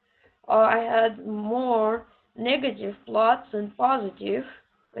when I had more negative plots than positive,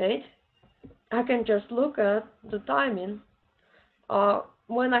 right? I can just look at the timing.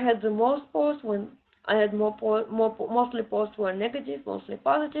 When I had the most posts, when I had mostly posts were negative, mostly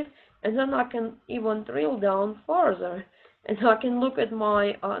positive, and then I can even drill down further, and I can look at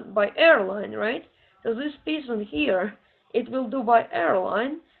my by airline, right? So this piece on here, it will do by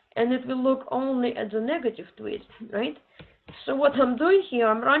airline, and it will look only at the negative tweets, right? So what I'm doing here,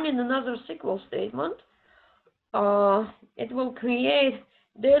 I'm running another SQL statement. It will create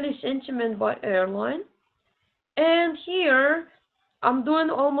daily sentiment by airline, and here I'm doing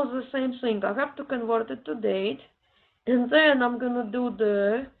almost the same thing. I have to convert it to date, and then I'm gonna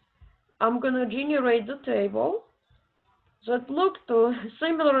generate the table that looks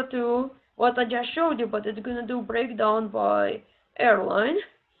similar to what I just showed you, but it's gonna do breakdown by airline,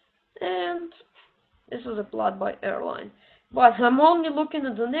 and this is a plot by airline. But I'm only looking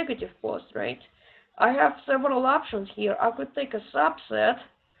at the negative post, right? I have several options here. I could take a subset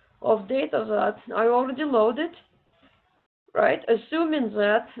of data that I already loaded, right? Assuming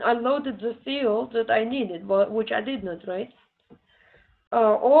that I loaded the field that I needed, but which I did not, right?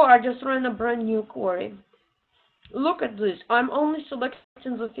 Or I just ran a brand new query. Look at this. I'm only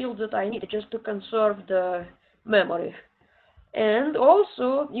selecting the field that I need just to conserve the memory. And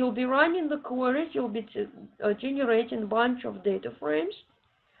also, you'll be running the queries, you'll be generating a bunch of data frames.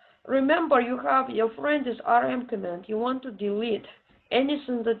 Remember, you have your friend is rm command. You want to delete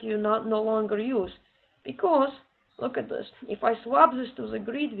anything that you no longer use, because look at this. If I swap this to the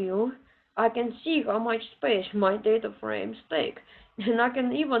grid view, I can see how much space my data frames take. And I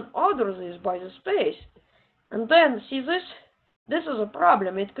can even order this by the space. And then, see this? This is a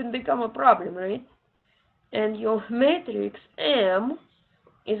problem. It could become a problem, right? And your matrix M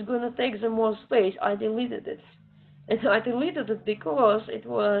is going to take the more space. I deleted it. And I deleted it because it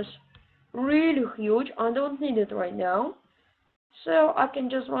was really huge. I don't need it right now. So I can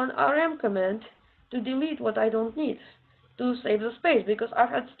just run rm command to delete what I don't need to save the space, because I've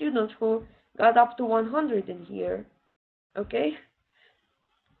had students who got up to 100 in here. Okay?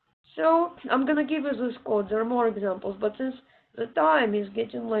 So I'm gonna give you this code. There are more examples, but since the time is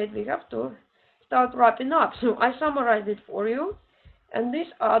getting late, we have to start wrapping up. So I summarized it for you, and these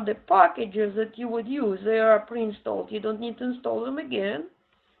are the packages that you would use. They are pre-installed. You don't need to install them again.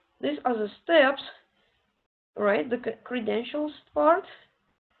 These are the steps, right? The credentials part,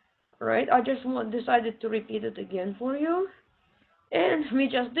 right? I just decided to repeat it again for you, and we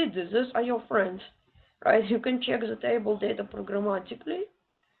just did this. These are your friends, right? You can check the table data programmatically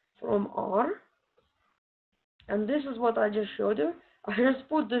from R. And this is what I just showed you. I just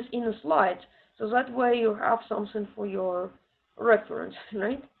put this in a slide, so that way you have something for your reference,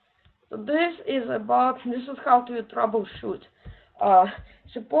 right? So this is how to troubleshoot.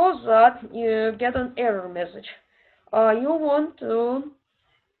 Suppose that you get an error message. You want to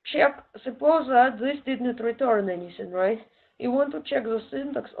check, suppose that this didn't return anything, right? You want to check the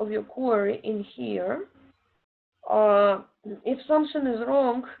syntax of your query in here. If something is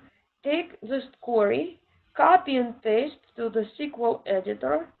wrong, take this query, copy and paste to the SQL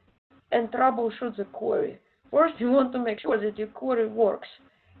editor, and troubleshoot the query. First, you want to make sure that your query works,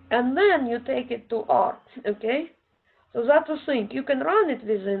 and then you take it to R, okay? So that's the thing. You can run it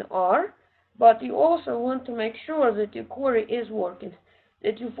within R, but you also want to make sure that your query is working,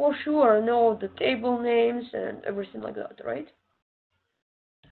 that you for sure know the table names and everything like that, right?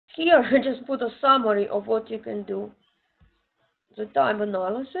 Here, I just put a summary of what you can do. The time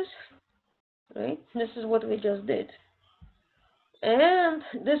analysis, right? This is what we just did. And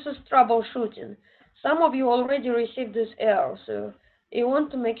this is troubleshooting. Some of you already received this error, so you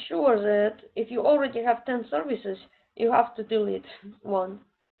want to make sure that if you already have 10 services, you have to delete one.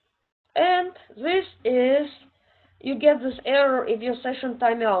 And this is, you get this error if your session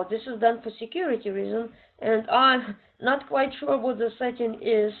timeout. This is done for security reason, and I'm not quite sure what the setting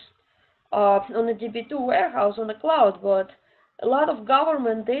is on the DB2 warehouse on the cloud, but a lot of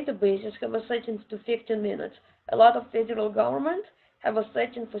government databases have a setting to 15 minutes. A lot of federal government have a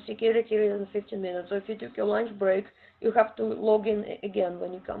setting for security reasons 15 minutes. So if you took your lunch break, you have to log in again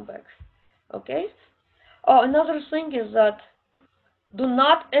when you come back. Okay? Another thing is that do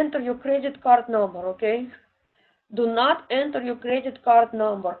not enter your credit card number, okay? Do not enter your credit card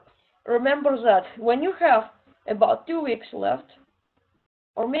number. Remember that when you have about 2 weeks left,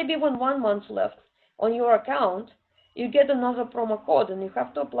 or maybe even 1 month left on your account, you get another promo code, and you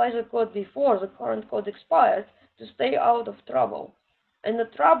have to apply the code before the current code expires to stay out of trouble. And the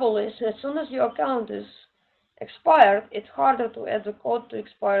trouble is, as soon as your account is expired, it's harder to add the code to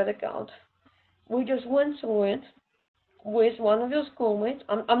expired account. We just went through it with one of your schoolmates.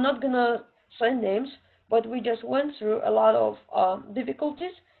 I'm not gonna say names, but we just went through a lot of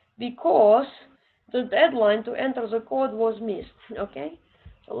difficulties because the deadline to enter the code was missed. Okay,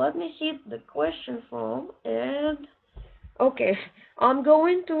 so let me see the question from and okay, I'm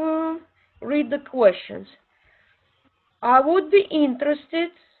going to read the questions. I would be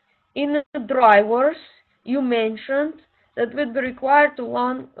interested in the drivers you mentioned that would be required to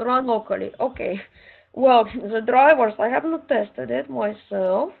run locally. Okay, well, the drivers, I have not tested it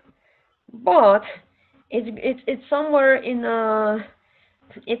myself, but it's somewhere in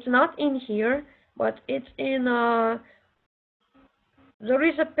it's not in here, but it's in there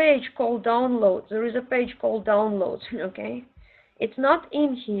is a page called downloads. There is a page called downloads. Okay, it's not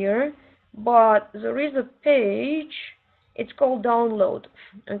in here, but there is a page. It's called download.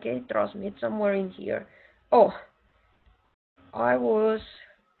 Okay, trust me, it's somewhere in here. Oh, it was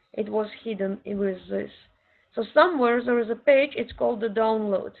hidden with this. So somewhere there is a page. It's called the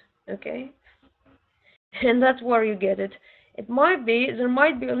download. Okay, and that's where you get it. There might be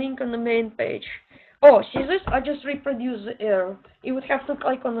a link on the main page. Oh, see this? I just reproduced the error. You would have to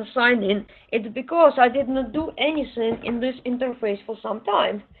click on the sign in. It's because I did not do anything in this interface for some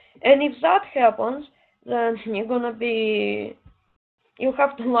time. And if that happens, then you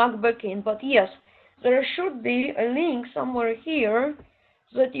have to log back in. But yes, there should be a link somewhere here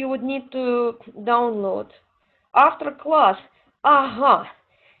that you would need to download. After class,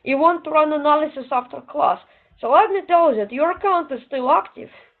 you want to run analysis after class. So let me tell you that your account is still active.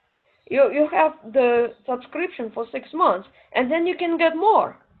 You have the subscription for 6 months, and then you can get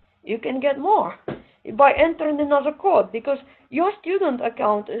more. You can get more by entering another code, because your student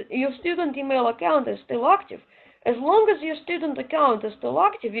email account is still active. As long as your student account is still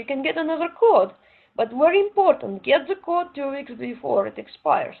active, you can get another code. But very important, get the code 2 weeks before it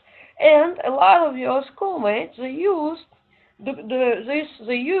expires. And a lot of your schoolmates, they use these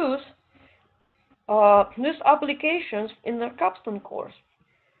applications in their capstone course.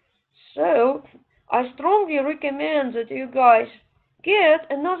 So I strongly recommend that you guys get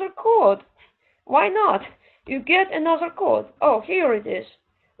another code. Why not? You get another code. Oh, here it is.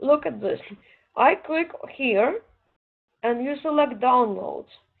 Look at this. I click here and you select downloads.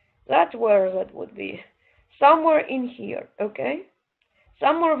 That's where that would be. Somewhere in here, okay?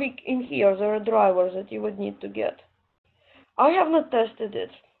 Somewhere in here there are drivers that you would need to get. I have not tested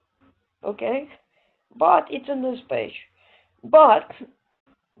it, okay? But it's in this page. But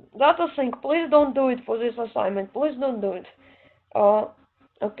that's a thing. Please don't do it for this assignment. Please don't do it.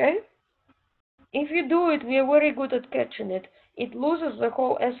 Okay? If you do it, we are very good at catching it. It loses the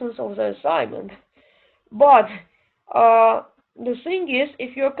whole essence of the assignment. But the thing is,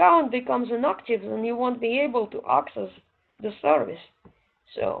 if your account becomes inactive, then you won't be able to access the service.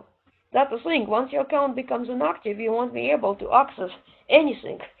 So that's the thing. Once your account becomes inactive, you won't be able to access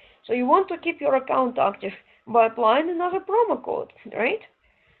anything. So you want to keep your account active by applying another promo code, right?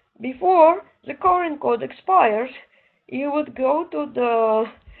 Before the current code expires, you would go to the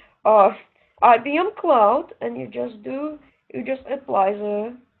IBM Cloud and you just apply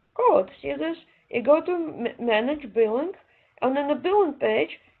the code. See this? You go to Manage Billing, and on the billing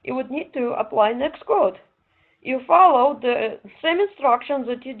page, you would need to apply next code. You follow the same instructions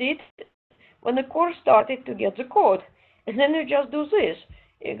that you did when the course started to get the code, and then you just do this.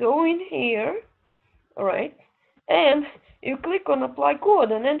 You go in here, alright, and you click on Apply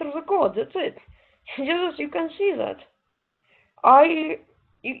Code and enter the code. That's it. Just you can see that.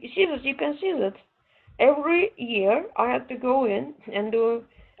 You can see that every year I have to go in and do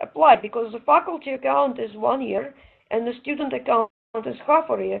apply, because the faculty account is 1 year and the student account is half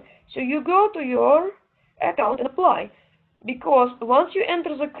a year. So you go to your account and apply, because once you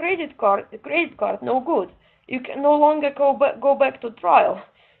enter the credit card no good. You can no longer go back to trial.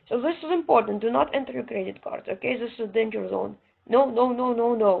 So this is important. Do not enter your credit card. Okay, this is a danger zone.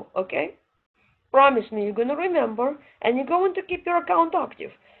 No. Okay. Promise me you're gonna remember, and you're going to keep your account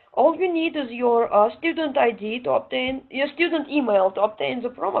active. All you need is your student ID to obtain your student email to obtain the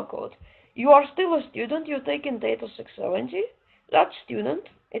promo code. You are still a student. You're taking Data 670. That's student.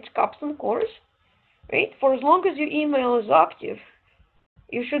 It's capstone course, right? For as long as your email is active,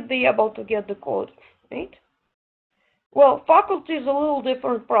 you should be able to get the code, right? Well, faculty is a little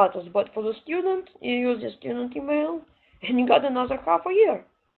different process, but for the student, you use your student email, and you got another half a year.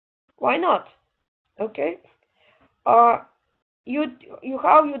 Why not? Okay. You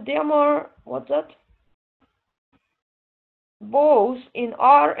have your demo. What's that? Both in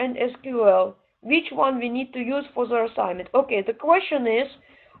R and SQL. Which one we need to use for the assignment? Okay. The question is,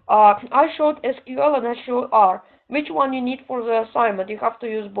 I showed SQL and I showed R. Which one you need for the assignment? You have to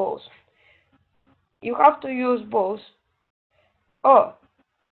use both. You have to use both. Oh,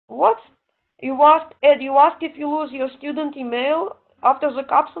 what? You asked, Ed, you asked if you lose your student email after the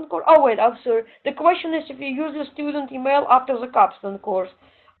capstone course? Oh, wait, I'm sorry. The question is if you use your student email after the capstone course.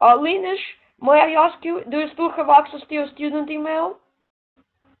 Linish, may I ask you, do you still have access to your student email?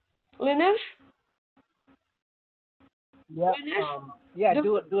 Linish? Yeah, yeah, I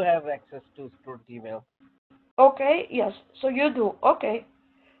do have access to student email. Okay, yes, so you do. Okay.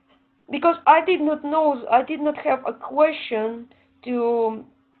 Because I did not know, I did not have a question to,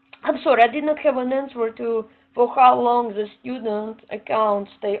 I'm sorry, I did not have an answer to for how long the student account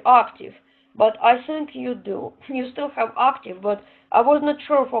stay active. But I think you do. You still have active, but I was not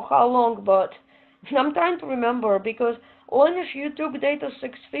sure for how long, but I'm trying to remember, because Lenish, you took Data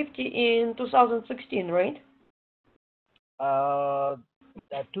 650 in 2016, right?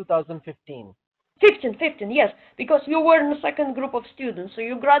 2015. 15, yes, because you were in the second group of students, so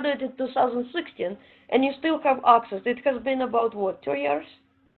you graduated 2016, and you still have access. It has been about, what, 2 years?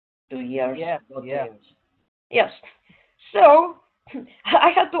 2 years? Yeah. Yes. So,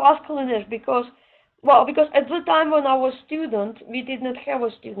 I had to ask Lenish because at the time when I was student, we did not have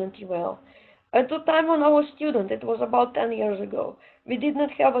a student email. At the time when I was student, it was about 10 years ago, we did not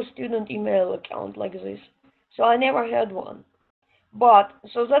have a student email account like this. So I never had one. But,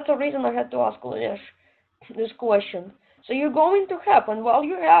 so that's the reason I had to ask Lenish this question. So you're going to have, and while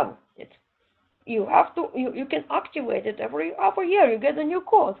you have it, you have to, you can activate it every year. You get a new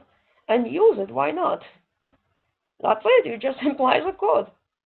code and use it. Why not? That's it. You just apply the code.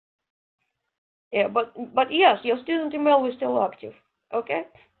 Yeah, but yes, your student email is still active. Okay.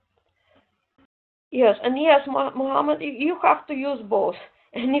 Yes, and yes, Mohammed, you have to use both.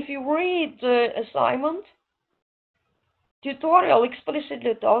 And if you read the assignment, tutorial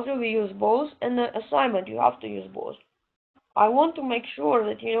explicitly tells you we use both, and the assignment you have to use both. I want to make sure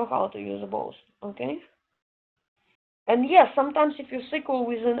that you know how to use both. Okay. And yes, sometimes if your SQL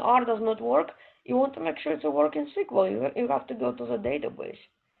within R does not work, you want to make sure it's a working SQL. You have to go to the database.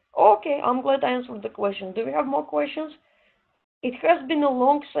 Okay, I'm glad I answered the question. Do we have more questions? It has been a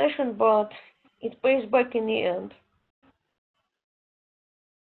long session, but it pays back in the end.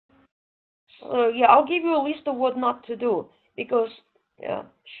 So yeah, I'll give you a list of what not to do because yeah,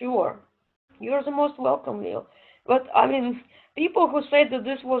 sure, you're the most welcome, Neil. But I mean, people who say that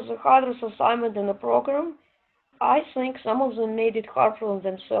this was the hardest assignment in the program, I think some of them made it hard for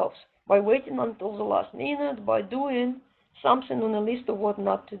themselves by waiting until the last minute, by doing something on a list of what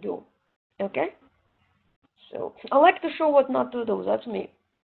not to do. Okay? So I like to show what not to do. That's me.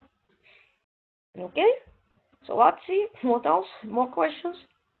 Okay? So let's see what else. More questions?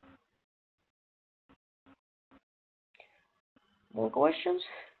 More questions?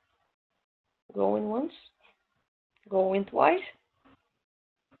 Going once? Going twice?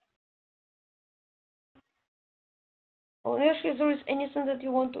 Unless there is anything that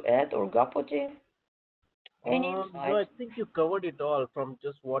you want to add or Gapoti? Any No, insight? I think you covered it all from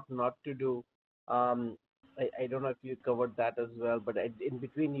just what not to do. I don't know if you covered that as well, but in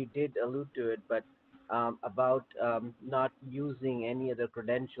between you did allude to it, but about not using any other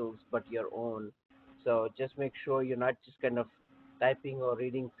credentials but your own. So just make sure you're not just kind of typing or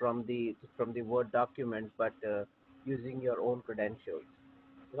reading from the Word document, but using your own credentials.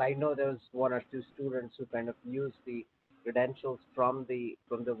 I know there was one or two students who kind of used the credentials from the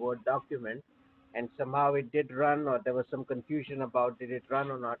Word document, and somehow it did run, or there was some confusion about did it run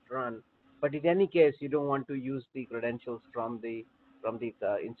or not run. But in any case, you don't want to use the credentials from the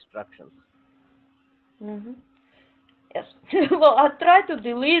instructions. Mm-hmm. Yes. Well, I try to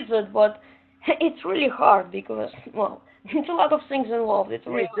delete it, but it's really hard because, well, it's a lot of things involved. It's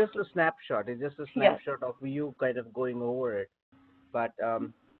Yeah, really, it's just a snapshot. It's just a yes. snapshot of you kind of going over it. But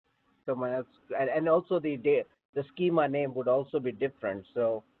someone else, and also the schema name would also be different.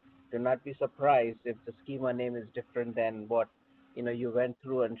 So do not be surprised if the schema name is different than what you went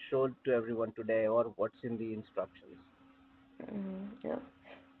through and showed to everyone today, or what's in the instructions. Yeah.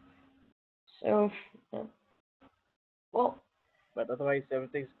 So, yeah. Well, But otherwise,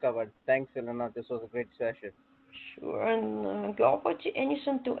 everything's covered. Thanks, Elena. This was a great session. sure. And Gopati,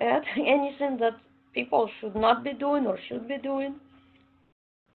 anything to add? Anything that people should not be doing or should be doing?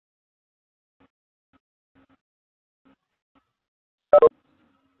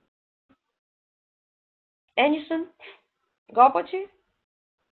 Anything? Gopati?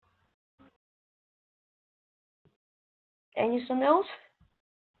 Anything else?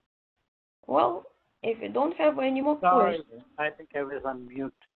 Well, if you don't have any more Sorry, questions, I think I was on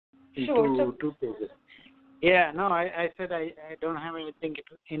mute in sure. two pages. Yeah, no, I said I don't have anything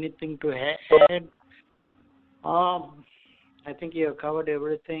to add. I think you have covered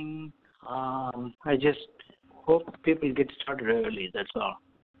everything. I just hope people get started early. That's all.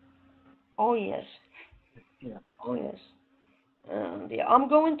 Oh yes. Yeah. Oh yes. And yeah, I'm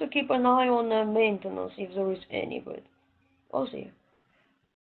going to keep an eye on maintenance if there is any, but we'll see.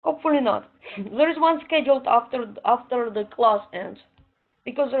 Hopefully not. There is one scheduled after the class ends,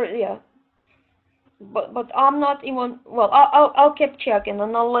 because yeah. But I'm not even well. I'll keep checking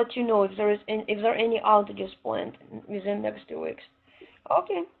and I'll let you know if there are any outages planned within next 2 weeks.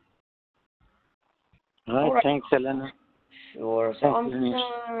 Okay. All right. Thanks, Elena. Sure. So Thanks, I'm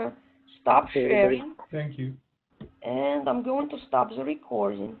Dinesh. gonna stop Thanks, everybody. sharing Thank you. and I'm going to stop the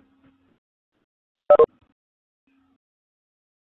recording.